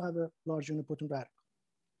will also have a large unipotent radical.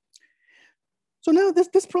 So now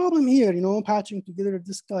this problem here, patching together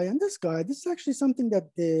this guy and this guy, this is actually something that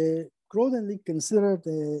Grothendieck considered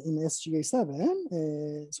in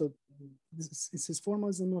SGA7. So this is his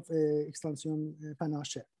formalism of extension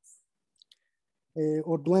panache,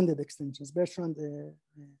 or blended extensions. Bertrand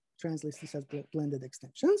translates this as blended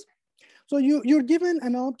extensions. So you're given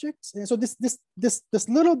an object. So this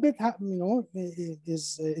little bit,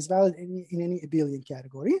 is valid in any abelian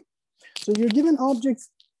category. So you're given objects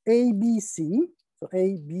A, B, C, so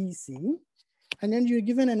A, B, C, and then you're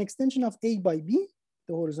given an extension of A by B,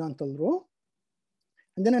 the horizontal row,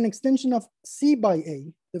 and then an extension of C by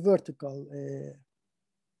A, the vertical,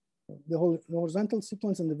 the horizontal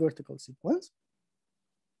sequence and the vertical sequence.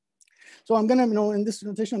 So I'm gonna, in this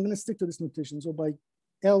notation, I'm gonna stick to this notation. So by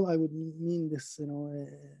L, I would mean this,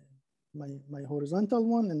 my horizontal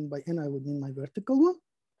one, and by N, I would mean my vertical one.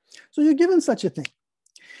 So you're given such a thing,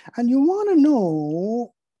 and you want to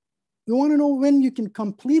know when you can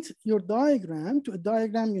complete your diagram to a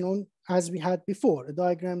diagram, as we had before, a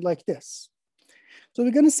diagram like this. So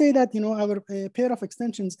we're going to say that, our pair of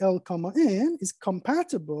extensions L comma N is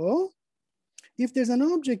compatible if there's an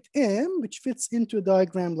object M which fits into a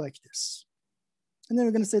diagram like this. And then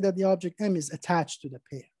we're going to say that the object M is attached to the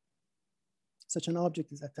pair. Such an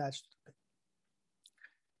object is attached to the pair.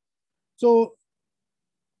 So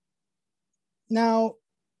now,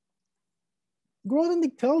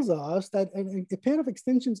 Grothendieck tells us that a pair of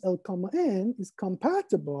extensions L comma N is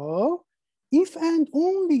compatible if and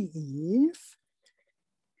only if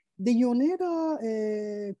the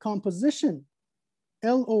Yoneda composition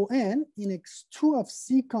LON in X2 of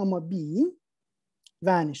C comma B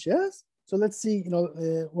vanishes. So let's see,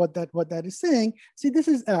 what that is saying. See, this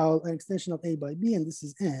is L, an extension of A by B, and this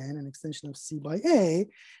is N, an extension of C by A.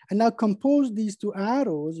 And now compose these two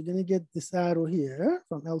arrows. You're going to get this arrow here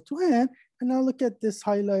from L to N. And now look at this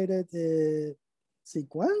highlighted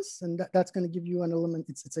sequence, and that's going to give you an element.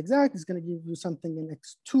 It's exact. It's going to give you something in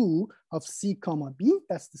X2 of C comma B.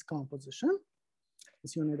 That's this composition,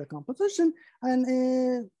 this Yoneda composition,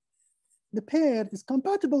 and the pair is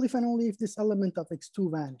compatible if and only if this element of X2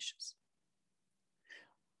 vanishes.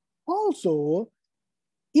 Also,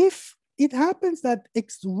 if it happens that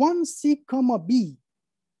X1 C comma B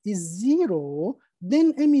is 0,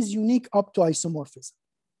 then M is unique up to isomorphism.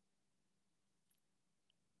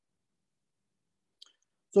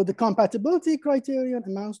 So the compatibility criterion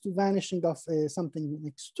amounts to vanishing of something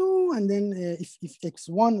in X2, and then if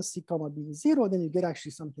X1 C comma B is 0, then you get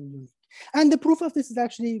actually something unique. And the proof of this is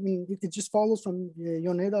actually, it just follows from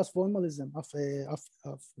Yoneda's formalism of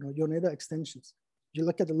Yoneda extensions. You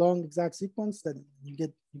look at the long exact sequence, then you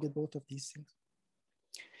get both of these things.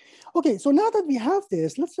 Okay, so now that we have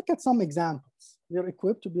this, let's look at some examples. We are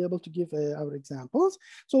equipped to be able to give our examples.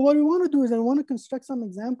 So what we want to do is I want to construct some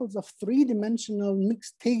examples of three-dimensional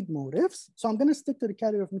mixed state motives. So I'm going to stick to the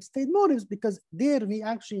category of mixed state motives because there we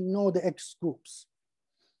actually know the X groups.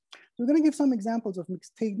 So we're going to give some examples of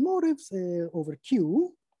mixed state motives over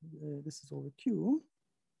Q. This is over Q.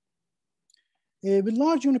 With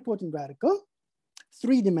large unipotent radical,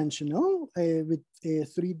 three-dimensional with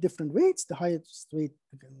three different weights. The highest weight,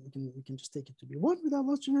 we can just take it to be 1 without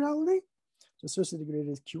loss generality. So associated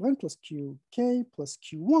gradient is Qn plus Qk plus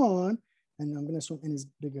Q1, and I'm going to assume n is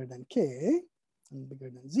bigger than k and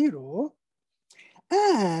bigger than 0.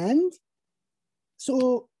 And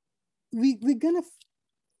so we're going to,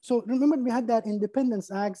 so remember we had that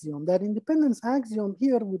independence axiom. That independence axiom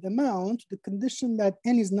here would amount to the condition that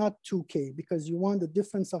n is not 2k, because you want the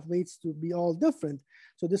difference of weights to be all different.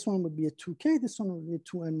 So this one would be a 2k, this one would be a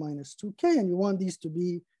 2n minus 2k, and you want these to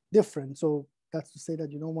be different. So that's to say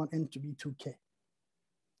that you don't want n to be 2k.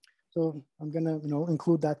 So I'm gonna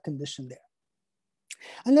include that condition there.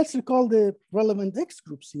 And let's recall the relevant X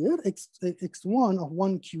groups here, X1 of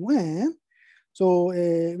 1Qn. So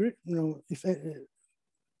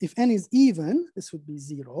if n is even, this would be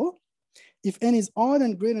 0. If n is odd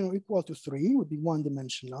and greater than or equal to 3, would be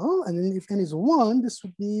one-dimensional. And then if n is 1, this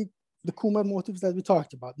would be the Kummer motives that we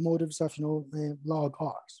talked about, motives of log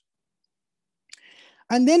R's.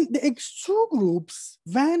 And then the X2 groups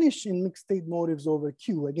vanish in mixed state motives over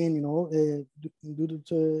Q. Again, due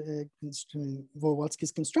to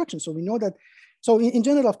Wolowski's construction. So we know that, so in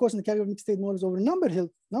general, of course, in the category of mixed state motives over number field,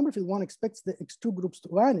 one expects the X2 groups to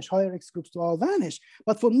vanish, higher X groups to all vanish.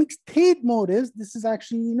 But for mixed state motives, this is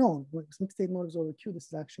actually known. Mixed state motives over Q, this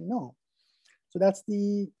is actually known. So that's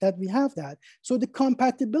that we have that. So the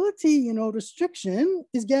compatibility, restriction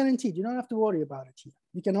is guaranteed. You don't have to worry about it here.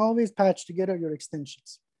 You can always patch together your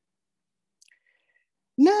extensions.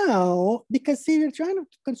 Now, because see, we're trying to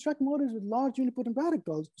construct motives with large unipotent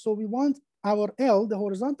radicals. So we want our L, the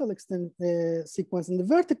horizontal sequence, and the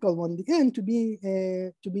vertical one, the N, to be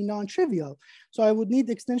non-trivial. So I would need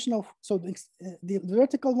the extension of, so the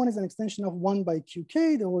vertical one is an extension of 1 by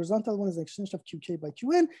Qk. The horizontal one is an extension of Qk by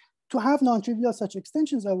Qn. To have non-trivial such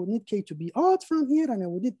extensions, I would need K to be odd from here, and I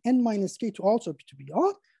would need N minus K to also be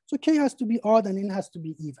odd. So K has to be odd and N has to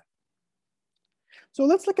be even. So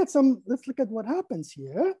let's look at what happens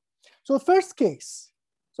here. So first case,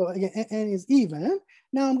 so again, N is even.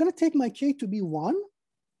 Now I'm gonna take my K to be 1,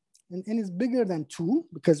 and N is bigger than 2,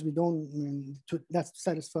 because we don't, that's to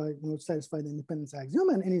satisfy the independence axiom,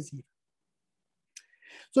 and N is even.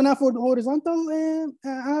 So now for the horizontal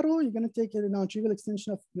arrow, you're going to take a non-trivial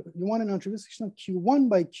extension of, you want a non-trivial extension of Q1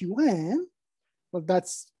 by Qn. Well,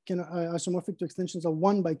 that's isomorphic to extensions of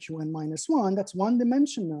 1 by Qn minus 1. That's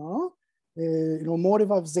one-dimensional.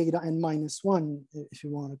 Motive of zeta n minus 1, if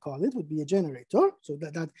you want to call it, would be a generator. So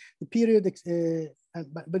that the period,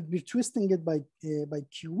 but we're twisting it by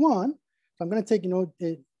Q1. So I'm going to take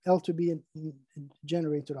L to be a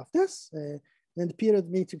generator of this. Then the period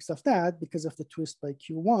matrix of that, because of the twist by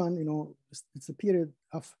Q1, it's a period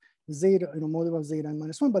of zeta, motive of zeta n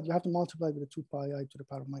minus 1, but you have to multiply with the 2 pi I to the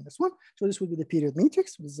power of minus 1. So this would be the period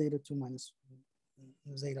matrix with zeta 2 minus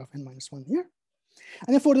zeta of n minus 1 here.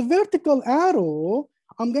 And then for the vertical arrow,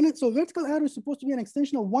 so vertical arrow is supposed to be an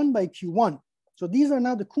extension of 1 by Q1. So these are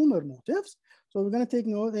now the Kummer motives. So we're going to take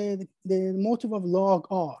the motive of log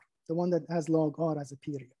R, the one that has log R as a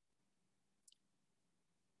period.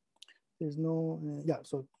 There's no,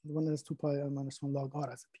 so the one that has 2 pi r minus 1 log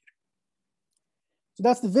R as a period. So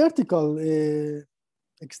that's the vertical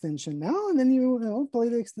extension now. And then you play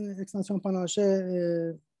the extension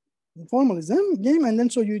Panache formalism game, and then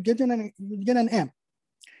so you get an M.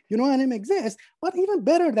 You know an M exists, but even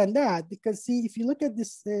better than that, because see, if you look at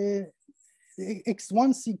this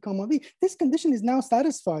x1c comma v, this condition is now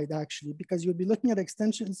satisfied actually, because you'll be looking at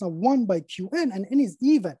extensions of 1 by qn, and n is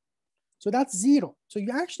even. So that's 0. So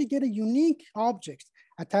you actually get a unique object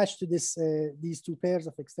attached to this these two pairs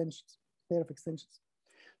of extensions,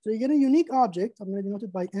 So you get a unique object. I'm going to denote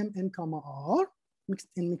it by mn comma r,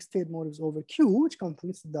 mixed state motives over q, which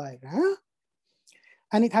completes the diagram.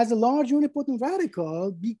 And it has a large unipotent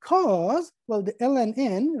radical because, well, the L and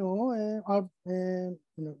N, are,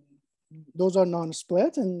 those are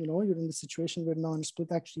non-split, and you're in the situation where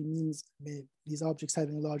non-split actually means these objects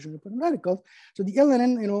having large unipotent radicals. So the L and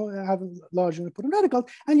N, have large unipotent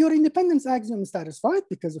radicals, and your independence axiom is satisfied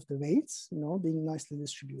because of the weights, being nicely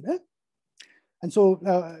distributed. And so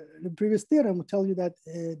the previous theorem will tell you that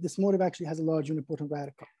this motive actually has a large unipotent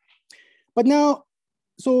radical. But now,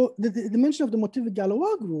 so the dimension of the motivic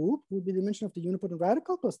Galois group would be the dimension of the unipotent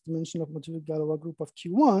radical plus the dimension of motivic Galois group of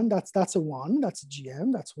Q1. That's a 1. That's a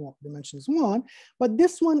GM. That's 1. Dimension is 1. But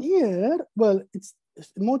this one here, well, its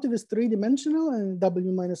motive is 3-dimensional, and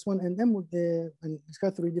W minus 1 and M and it's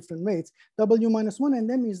got 3 different weights. W minus 1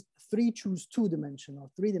 and M is 3 choose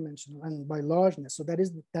 2-dimensional, 3-dimensional, and by largeness. So that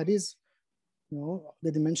is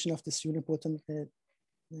the dimension of this unipotent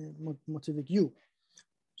motivic U.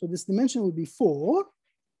 So this dimension would be 4.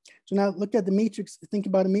 So now look at the matrix, think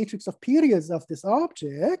about a matrix of periods of this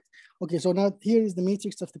object. Okay, so now here is the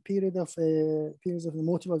matrix of the period of periods of the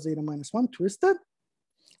motive of zeta minus 1 twisted.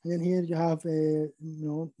 And then here you have a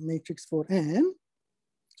matrix for n.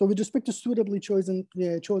 So with respect to suitably chosen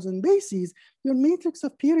bases, your matrix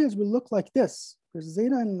of periods will look like this. There's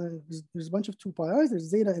zeta and there's a bunch of 2 pi i's, there's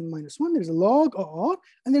zeta n minus 1, there's a log r,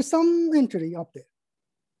 and there's some entry up there.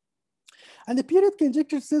 And the period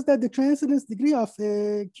conjecture says that the transcendence degree of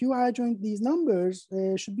Q adjoint these numbers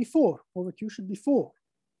should be 4, over Q should be 4.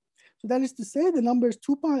 So that is to say the numbers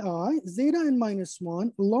 2 pi I, zeta n minus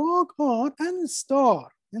 1, log r, and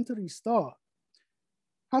star, entry star,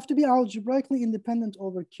 have to be algebraically independent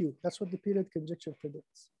over Q. That's what the period conjecture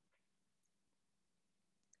predicts.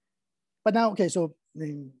 But now, okay, so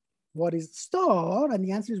what is star? And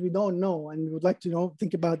the answer is we don't know. And we would like to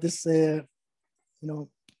think about this,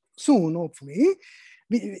 soon, hopefully.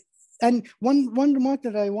 And one remark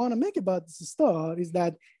that I want to make about this star is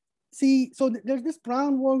that, see, so there's this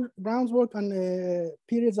Brown's work on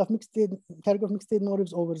periods of category of mixed state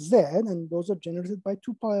motives over Z, and those are generated by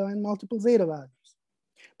 2 pi and multiple zeta values.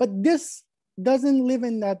 But this doesn't live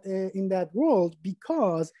in that world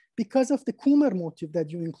because of the Kummer motive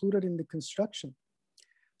that you included in the construction.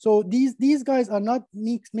 So these guys are not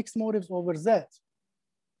mixed motives over Z.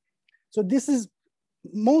 So this is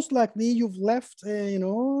most likely you've left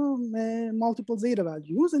multiple zeta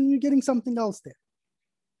values and you're getting something else there.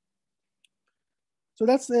 So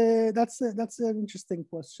that's an interesting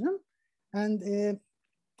question. And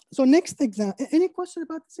so next example, any question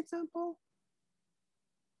about this example?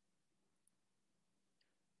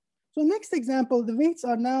 So next example, the weights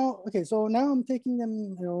are now, okay, so now I'm taking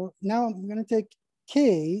them, now I'm gonna take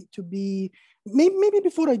K to be, maybe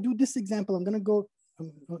before I do this example, I'm gonna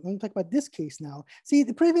talk about this case now. See,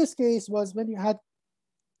 the previous case was when you had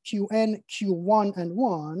Qn, Q1, and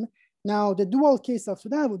 1. Now the dual case after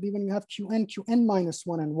that would be when you have Qn minus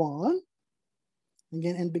 1 and 1.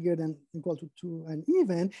 Again, n bigger than equal to 2 and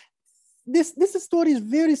even. This story is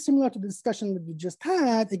very similar to the discussion that we just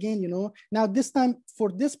had. Again, now this time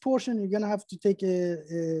for this portion, you're gonna have to take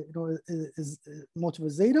a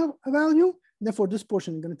motive zeta value. Then for this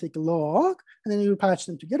portion, you're gonna take a log, and then you patch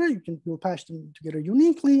them together. You'll patch them together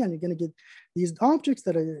uniquely, and you're gonna get these objects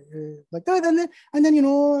that are like that. And then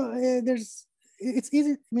it's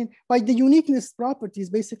easy. I mean, by the uniqueness properties,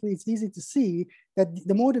 basically, it's easy to see that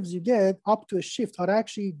the motives you get up to a shift are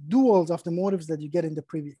actually duals of the motives that you get in the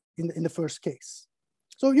previous in the first case.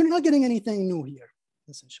 So you're not getting anything new here,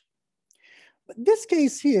 essentially. But this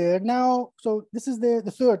case here now, so this is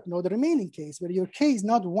the third, the remaining case where your K is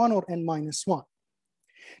not 1 or n minus 1.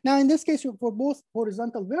 Now, in this case, for both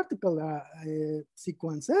horizontal vertical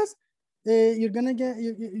sequences,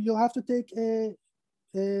 you'll have to take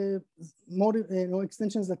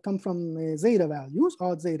extensions that come from zeta values,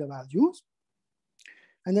 odd zeta values,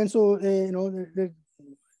 and then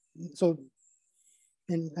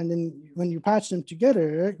and then when you patch them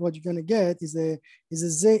together, what you're going to get is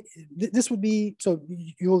this would be, so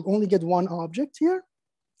you'll only get one object here,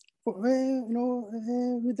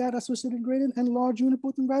 with that associated gradient and large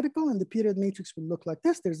unipotent radical, and the period matrix will look like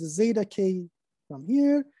this. There's a zeta k from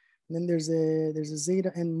here, and then there's a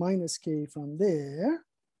zeta n minus k from there.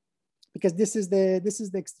 because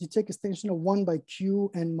you take extension of 1 by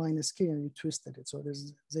q n minus k and you twisted it. So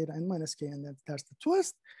there's zeta n minus k, and that's the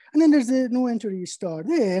twist. And then there's a no entry star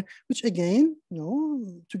there, which again,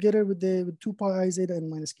 together with 2 pi I zeta n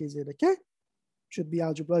minus k zeta k should be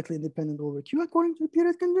algebraically independent over q according to the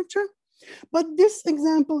period conjecture. But this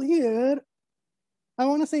example here, I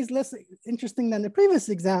want to say is less interesting than the previous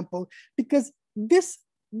example, because this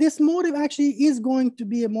motive actually is going to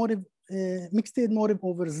be a motive, mixed state motive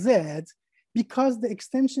over Z, because the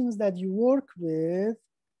extensions that you work with,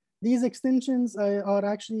 these extensions are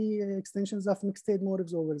actually extensions of mixed state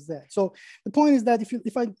motives over Z. So the point is that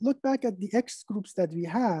if I look back at the X groups that we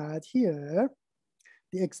had here,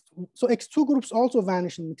 so X2 groups also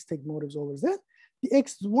vanish in mixed state motives over Z. The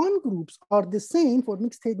X1 groups are the same for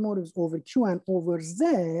mixed state motives over Q and over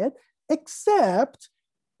Z, except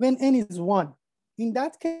when N is 1. In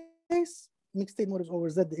that case, mixed state motives over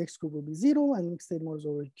Z, the X group will be 0, and mixed state motives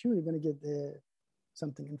over Q, you're going to get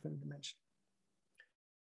something infinite dimension.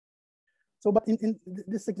 So, but in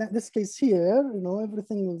this case here,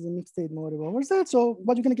 everything is a mixed state motive over Z. So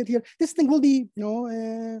what you're going to get here, this thing will be,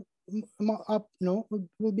 will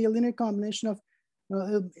be a linear combination of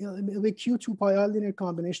it'll be Q2 pi R linear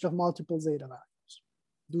combination of multiple zeta values,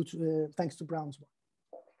 thanks to Brown's work.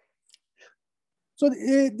 So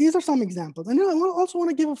these are some examples. And I also want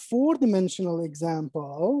to give a 4-dimensional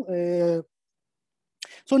example.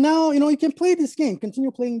 So now, you can play this game,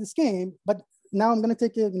 continue playing this game, but now I'm going to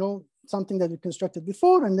take something that you constructed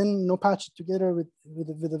before and then patch it together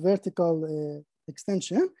with a vertical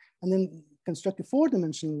extension, and then construct a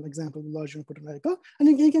 4-dimensional example with larger unipotent radical, and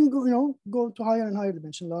then you can go to higher and higher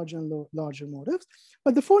dimension, larger and larger motives.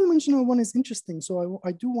 But the 4-dimensional one is interesting, so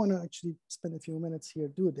I do want to actually spend a few minutes here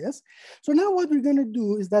do this. So now what we're going to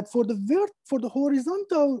do is that for the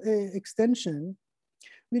horizontal extension,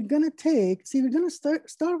 we're going to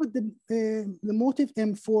start with the motive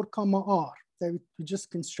M4 comma R that we just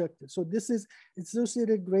constructed. So this is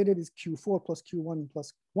associated graded is Q4 plus Q1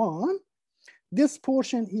 plus 1. This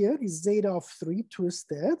portion here is zeta of 3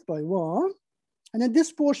 twisted by 1. And then this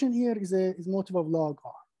portion here is motive of log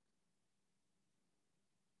R.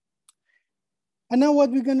 And now what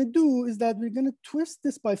we're going to do is that we're going to twist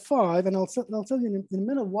this by 5. And I'll tell you in a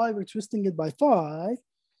minute why we're twisting it by 5.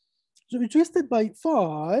 So we twist it by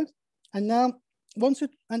 5. And now you're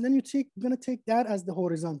going to take that as the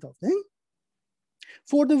horizontal thing.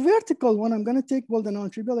 For the vertical one, I'm going to take, the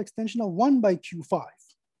non-trivial extension of 1 by Q5.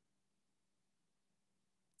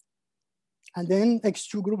 And then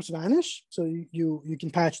X2 groups vanish. So you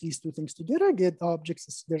can patch these two things together, get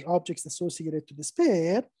objects, there's objects associated to this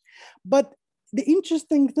pair. But the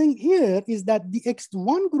interesting thing here is that the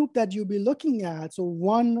X1 group that you'll be looking at, so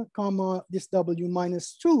 1 comma this W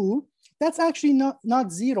minus 2, that's actually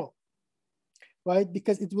not 0, right?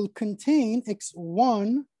 Because it will contain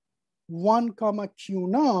X1, 1 comma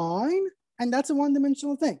Q9, and that's a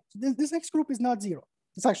 1-dimensional thing. So this X group is not 0.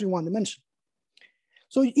 It's actually 1-dimensional.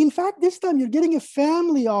 So in fact, this time you're getting a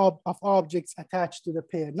family of objects attached to the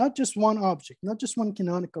pair, not just one object, not just one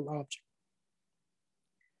canonical object.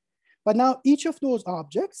 But now each of those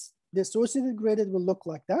objects, the associated graded will look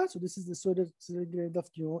like that. So this is the associated graded of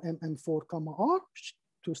M4 comma R,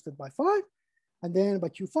 twisted by 5, and then by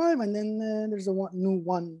Q5, and then there's a new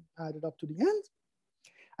 1 added up to the end.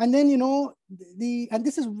 And then, and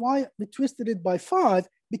this is why we twisted it by 5.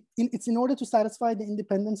 It's in order to satisfy the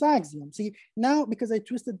independence axiom. See, now because I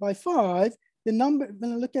twisted by 5, the number,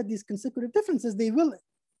 when I look at these consecutive differences, they will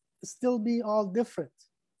still be all different.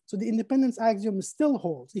 So the independence axiom still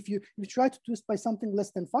holds. If you try to twist by something less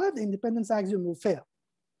than 5, the independence axiom will fail.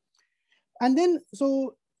 And then,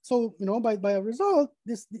 so by a result,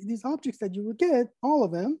 these objects that you will get, all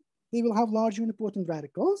of them, they will have large unipotent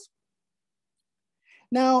radicals.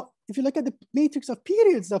 Now, if you look at the matrix of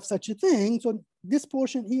periods of such a thing, so this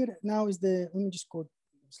portion here now is let me just go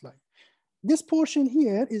slide. This portion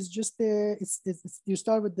here is just you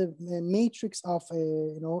start with the matrix of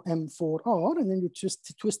M4R, and then you're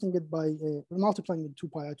just twisting it by multiplying with 2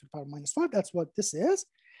 pi I to the power minus 5. That's what this is.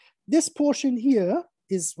 This portion here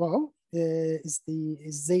is is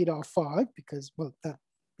zeta of 5 because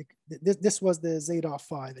this was the zeta of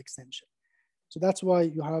 5 extension. So that's why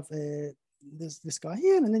you have this guy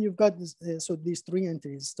here, and then you've got this, so these 3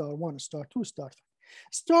 entries, star 1, star 2, star 5.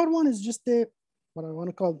 Star 1 is just what I want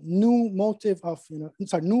to call new motive of,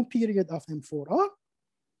 new period of M4R,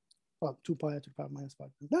 2 pi I to the power minus 5.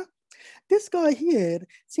 This guy here,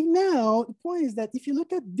 see now, the point is that if you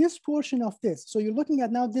look at this portion of this, so you're looking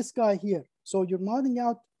at now this guy here, so you're modeling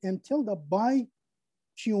out M tilde by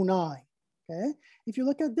Q9, okay? If you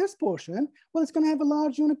look at this portion, well, it's going to have a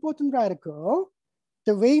large unipotent radical,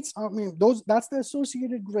 the weights are, I mean, that's the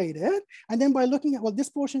associated graded. And then by looking at, well, this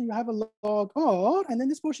portion you have a log R, and then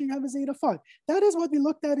this portion you have a zeta 5. That is what we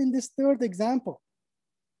looked at in this third example.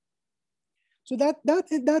 So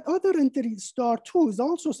that other entity star 2 is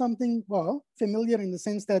also something, well, familiar in the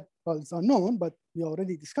sense that, well, it's unknown, but we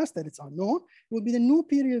already discussed that it's unknown. It will be the new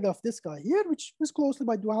period of this guy here, which is closely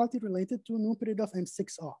by duality related to a new period of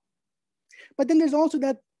M6R. But then there's also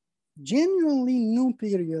that genuinely new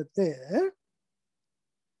period there.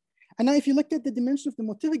 And now if you look at the dimension of the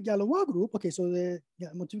motivic Galois group, okay, so the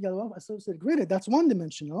motivic Galois associated graded, that's one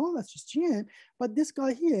dimensional, that's just Gn. But this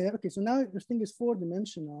guy here, okay, so now this thing is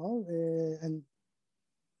 4-dimensional, and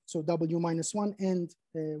so W minus 1 and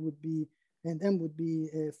would be, and M would be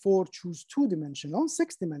 4, choose 2-dimensional,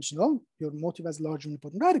 6-dimensional, your motive has large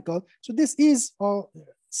unipotent radical. So this is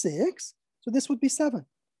 6, so this would be 7.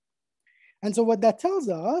 And so what that tells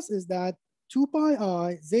us is that 2 pi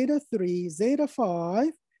I, zeta 3, zeta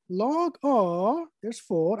 5, log R, there's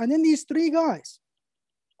 4, and then these 3 guys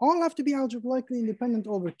all have to be algebraically independent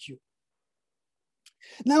over Q.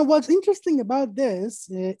 Now, what's interesting about this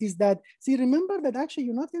is that, see, remember that actually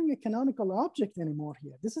you're not getting a canonical object anymore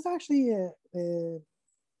here. This is actually,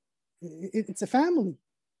 it's a family.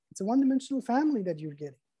 It's a one-dimensional family that you're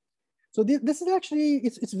getting. So this is actually,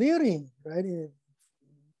 it's varying, right?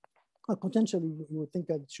 Potentially, you would think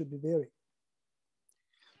that it should be varying.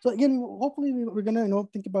 So again, hopefully we're gonna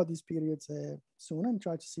think about these periods soon and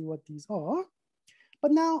try to see what these are.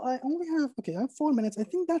 But now I only have, okay, I have 4 minutes. I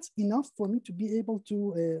think that's enough for me to be able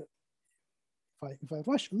to, if I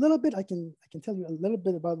rush a little bit, I can tell you a little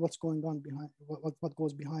bit about what's going on behind, what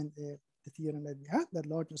goes behind the theorem that we have, that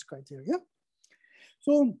largeness criteria.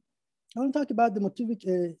 So I want to talk about the motivic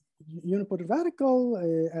unipotent radical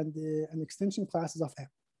and extension classes of M.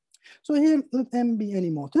 So here, let M be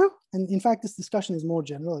any motive. And in fact, this discussion is more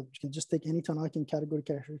general. You can just take any Tanaka category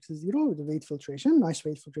characteristic 0 with the weight filtration, nice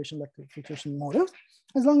weight filtration, like the filtration motive,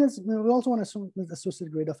 as long as we also want to assume the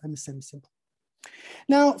associated grade of M is semi-simple.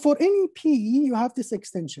 Now, for any P, you have this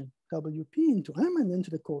extension, WP into M and then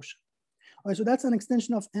to the quotient. All right, so that's an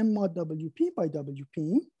extension of M mod WP by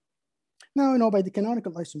WP. Now, by the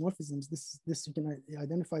canonical isomorphisms, this you can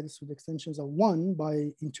identify this with extensions of 1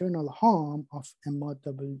 by internal harm of M mod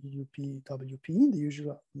WP, the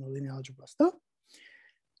usual linear algebra stuff.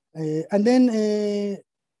 And then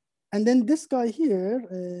this guy here,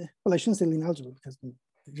 well, I shouldn't say linear algebra because you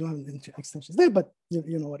don't have extensions there, but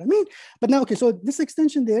you know what I mean. But now, okay, so this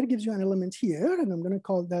extension there gives you an element here, and I'm going to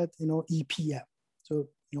call that, EPM. So,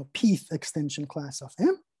 Pth extension class of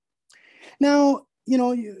M. Now,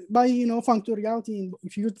 by functoriality,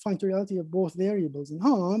 if you use functoriality of both variables in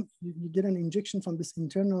harm, you get an injection from this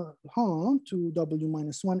internal harm to W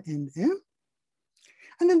minus 1 and M.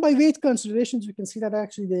 And then by weight considerations, you can see that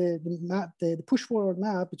actually the push forward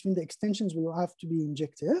map between the extensions will have to be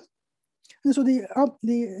injective. And so the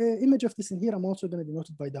image of this in here, I'm also going to denote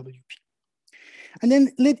it by WP. And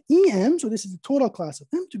then let EM, so this is the total class of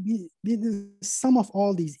M, to be the sum of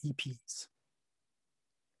all these EPs.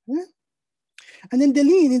 Yeah? And then the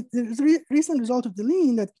lean, the recent result of the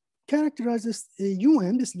lean that characterizes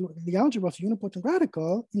UM, the algebra of unipotent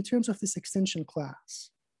radical, in terms of this extension class.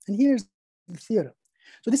 And here's the theorem.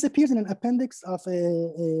 So this appears in an appendix of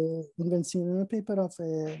a paper of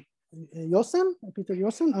Peter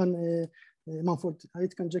Jossen on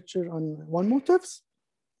Mumford-Height conjecture on one motives.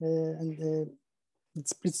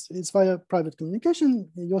 It's via private communication.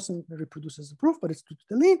 Jossen reproduces the proof, but it's due to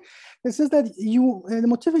the lean. It says that the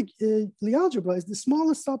motivic Lie algebra is the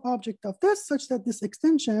smallest sub-object of this, such that this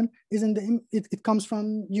extension is in the it comes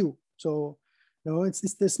from U. So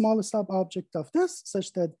it's the smallest sub-object of this,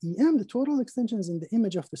 such that EM, the total extension, is in the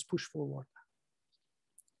image of this push forward.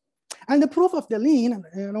 And the proof of the lean, and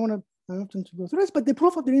I don't want to go through this, but the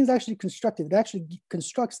proof of the lean is actually constructed. It actually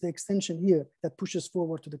constructs the extension here that pushes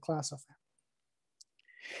forward to the class of M.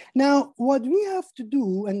 Now, what we have to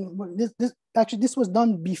do, and this was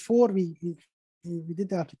done before we did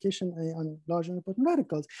the application on large unipotent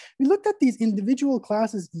radicals. We looked at these individual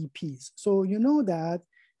classes EPs. So you know that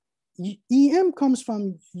EM comes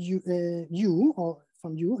from U, or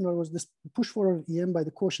from U. In other words, this push forward of EM by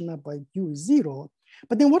the quotient map by U is 0.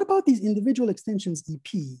 But then what about these individual extensions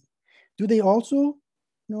EP? Do they also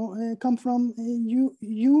come from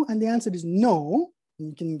U? And the answer is no.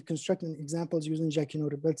 You can construct examples using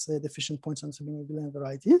Jacquinot-Ribet's deficient points on Sabine-Villain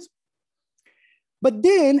varieties. But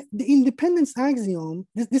then the independence axiom,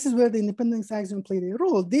 this is where the independence axiom played a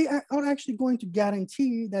role. They are actually going to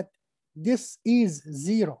guarantee that this is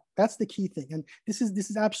 0. That's the key thing. And this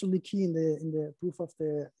is absolutely key in the proof of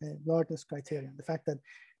the largeness criterion. The fact that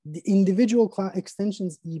the individual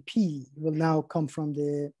extensions EP will now come from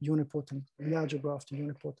the unipotent, the algebra of the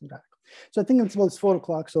unipotent radical. So I think it's 4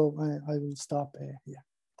 o'clock, so I will stop here.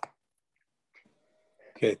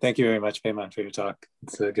 Okay, thank you very much, Payman, for your talk.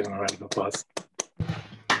 Let's give him a round of applause.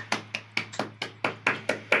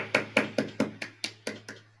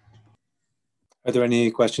 Are there any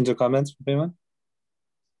questions or comments for Payman?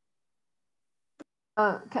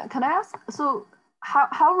 Can I ask, so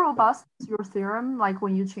how robust is your theorem, like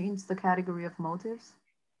when you change the category of motives?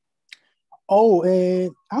 Oh,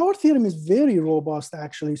 our theorem is very robust,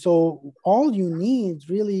 actually. So all you need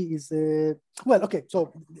really is, well, okay.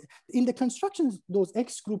 So in the constructions, those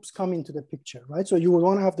X groups come into the picture, right? So you will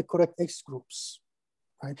want to have the correct X groups,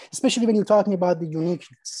 right? Especially when you're talking about the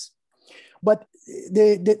uniqueness. But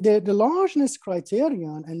the largeness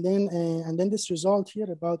criterion, and then this result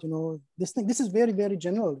here about, you know, this thing, this is very, very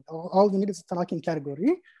general. All you need is a Tanaka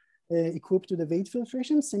category equipped to the weight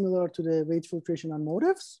filtration, similar to the weight filtration on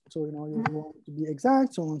motives. So, you know, you want it to be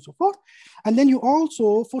exact, so on and so forth. And then you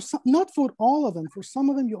also, for some, not for all of them, for some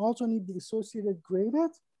of them, you also need the associated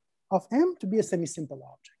gradient of M to be a semi-simple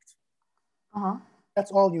object. That's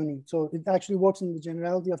all you need. So it actually works in the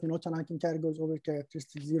generality of, you know, Tanaka categories over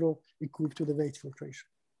characteristic 0 equipped to the weight filtration.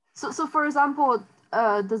 So for example,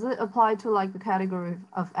 does it apply to like the category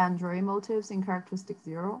of Andre motives in characteristic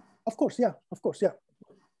 0? Of course, yeah. Of course, yeah.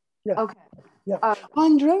 Yeah. Okay. Yeah.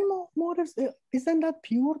 Andre motives, isn't that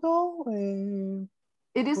pure though?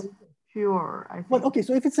 It is pure, I think. Well, okay,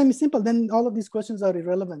 so if it's semi-simple, then all of these questions are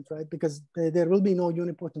irrelevant, right? Because there will be no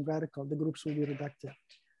unipotent radical. The groups will be reductive.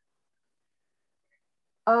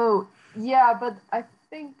 Oh, yeah, but I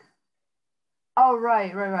think, oh,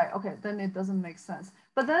 right. Okay, then it doesn't make sense.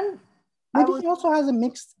 But then maybe it also has a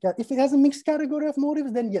mixed, if it has a mixed category of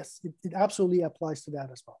motives, then yes, it absolutely applies to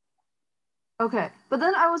that as well. Okay, but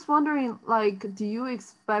then I was wondering, like, do you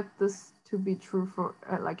expect this to be true for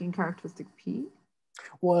like in characteristic P?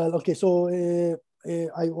 Well, okay, so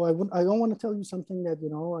I don't want to tell you something that, you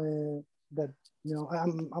know,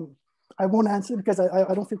 I won't answer because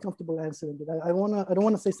I don't feel comfortable answering it. I don't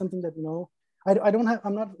want to say something that, you know,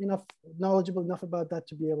 I'm not knowledgeable enough about that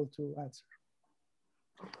to be able to answer.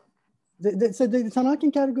 So the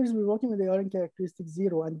Tanaka categories we're working with, they are in characteristic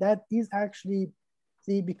 0, and that is actually,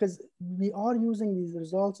 see, because we are using these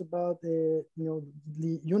results about you know,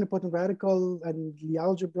 the unipotent radical and the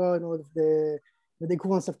algebra, you know, the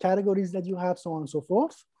equivalence of categories that you have, so on and so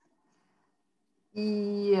forth.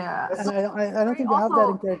 Yeah. And I don't think you have that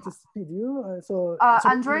in characteristic P, do you? So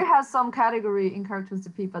Andre has some category in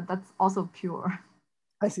characteristic P, but that's also pure.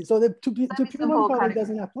 I see. So the to pure one probably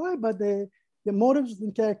doesn't apply, but the motives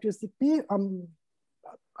in characteristic P,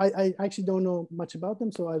 I actually don't know much about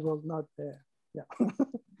them, so I will not. Yeah.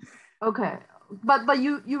 Okay, but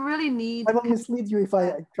you really need. I will mislead you if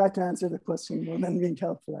I try to answer the question more than being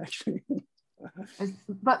helpful, actually.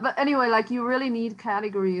 But anyway, like you really need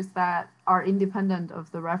categories that are independent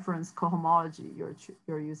of the reference cohomology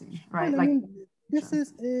you're using, right? Well, I mean, this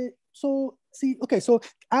is so see. Okay, so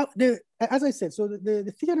as I said, so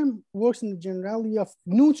the theorem works in the generality of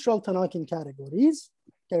neutral Tanaka categories,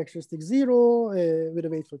 characteristic 0 with a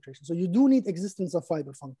weight filtration. So you do need existence of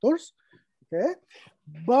fiber functors, okay?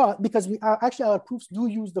 But because we are actually our proofs do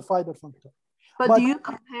use the fiber functor. But do you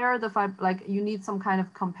compare the fiber, like you need some kind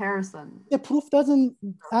of comparison? The proof doesn't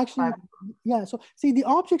actually, yeah. So see, the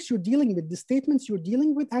objects you're dealing with, the statements you're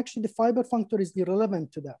dealing with, actually the fiber functor is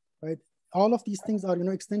irrelevant to that, right? All of these things are, you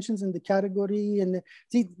know, extensions in the category, and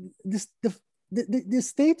see, the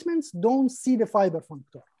statements don't see the fiber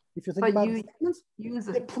functor. If you think about the statements,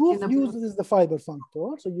 the proof uses the fiber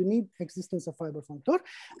functor, so you need existence of fiber functor,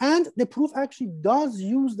 and the proof actually does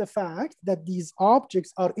use the fact that these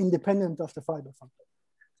objects are independent of the fiber functor.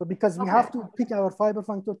 So because we have to pick our fiber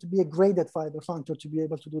functor to be a graded fiber functor to be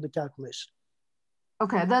able to do the calculation.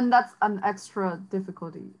 Okay, then that's an extra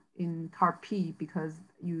difficulty in CAR P because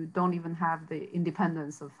you don't even have the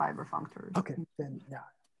independence of fiber functors. Okay, then yeah.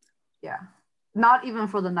 Yeah, not even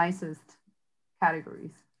for the nicest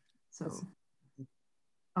categories. So,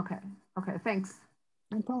 okay, thanks.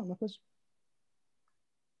 No problem, no question.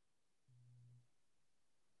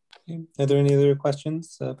 Are there any other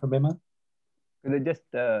questions for Payman? Could I just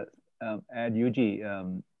add, Yuji,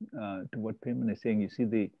 to what Payman is saying? You see,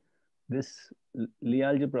 this Lie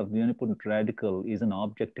algebra of the unipotent radical is an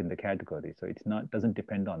object in the category, so it's not doesn't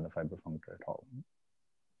depend on the fiber functor at all.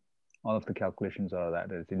 All of the calculations are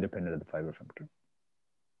that it's independent of the fiber functor.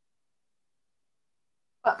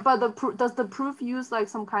 But does the proof use like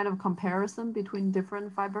some kind of comparison between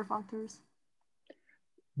different fiber functors?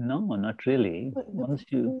 No, not really. Once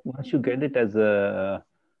you get it as a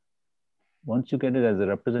once you get it as a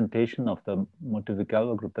representation of the motivic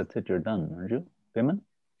Galois group, that's it, you're done, aren't you, Payman?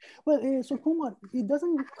 Well, so Kumar, it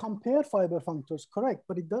doesn't compare fiber functors, correct,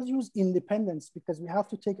 but it does use independence because we have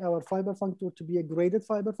to take our fiber functor to be a graded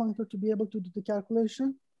fiber functor to be able to do the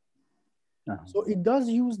calculation. So it does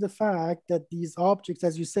use the fact that these objects,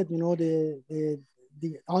 as you said, you know, the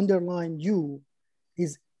underlying U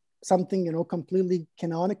is something, you know, completely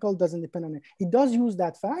canonical, doesn't depend on it. It does use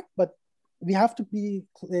that fact, but we have to be,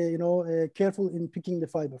 you know, careful in picking the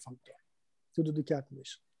fiber functor to do the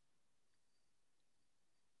calculation.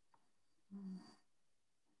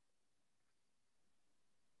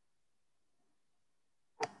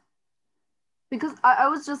 Because I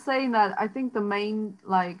was just saying that I think the main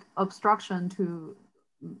like obstruction to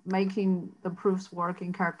making the proofs work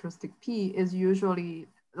in characteristic P is usually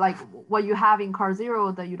like what you have in car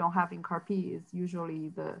 0 that you don't have in car P is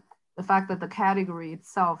usually the fact that the category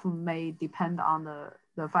itself may depend on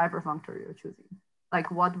the fiber functor you're choosing, like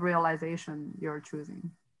what realization you're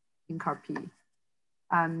choosing in car P.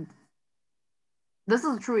 And this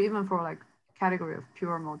is true even for like category of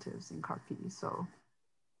pure motives in car P. So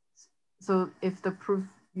if the proof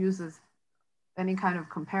uses any kind of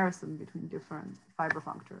comparison between different fiber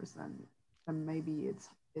functors, then maybe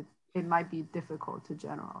it might be difficult to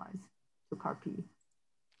generalize to car P.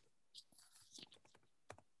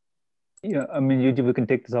 Yeah, I mean, we can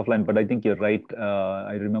take this offline, but I think you're right.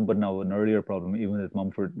 I remember now an earlier problem, even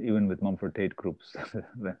with Mumford-Tate groups.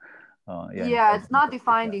 Yeah, it's not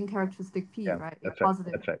defined in characteristic P, right? That's right.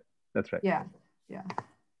 Positive. That's right. That's right. Yeah, yeah.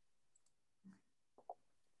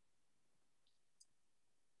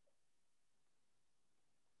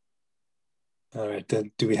 All right,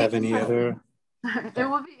 then do we have any other? It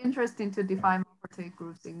would be interesting to define Mumford-Tate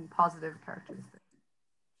groups in positive characteristics.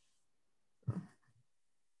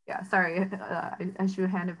 Yeah, sorry, I should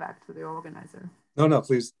hand it back to the organizer. No,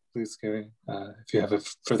 please, Gary. If you have a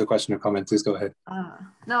further question or comment, please go ahead.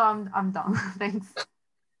 No, I'm done. Thanks.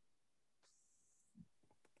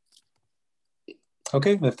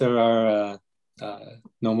 Okay, if there are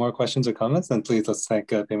no more questions or comments, then please let's thank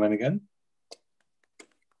Payman again.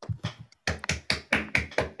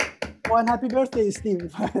 Oh, and happy birthday,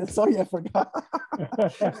 Steve. Sorry, I forgot.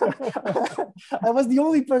 I was the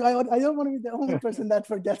only person, I don't want to be the only person that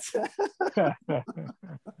forgets.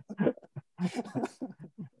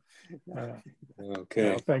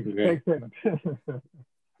 Okay. Thanks.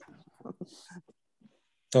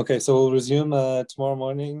 Okay, so we'll resume tomorrow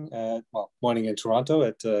morning, morning in Toronto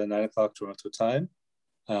at 9 o'clock Toronto time.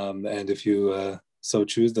 And if you so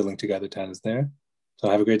choose, the link to Gather Town is there. So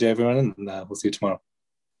have a great day, everyone, and we'll see you tomorrow.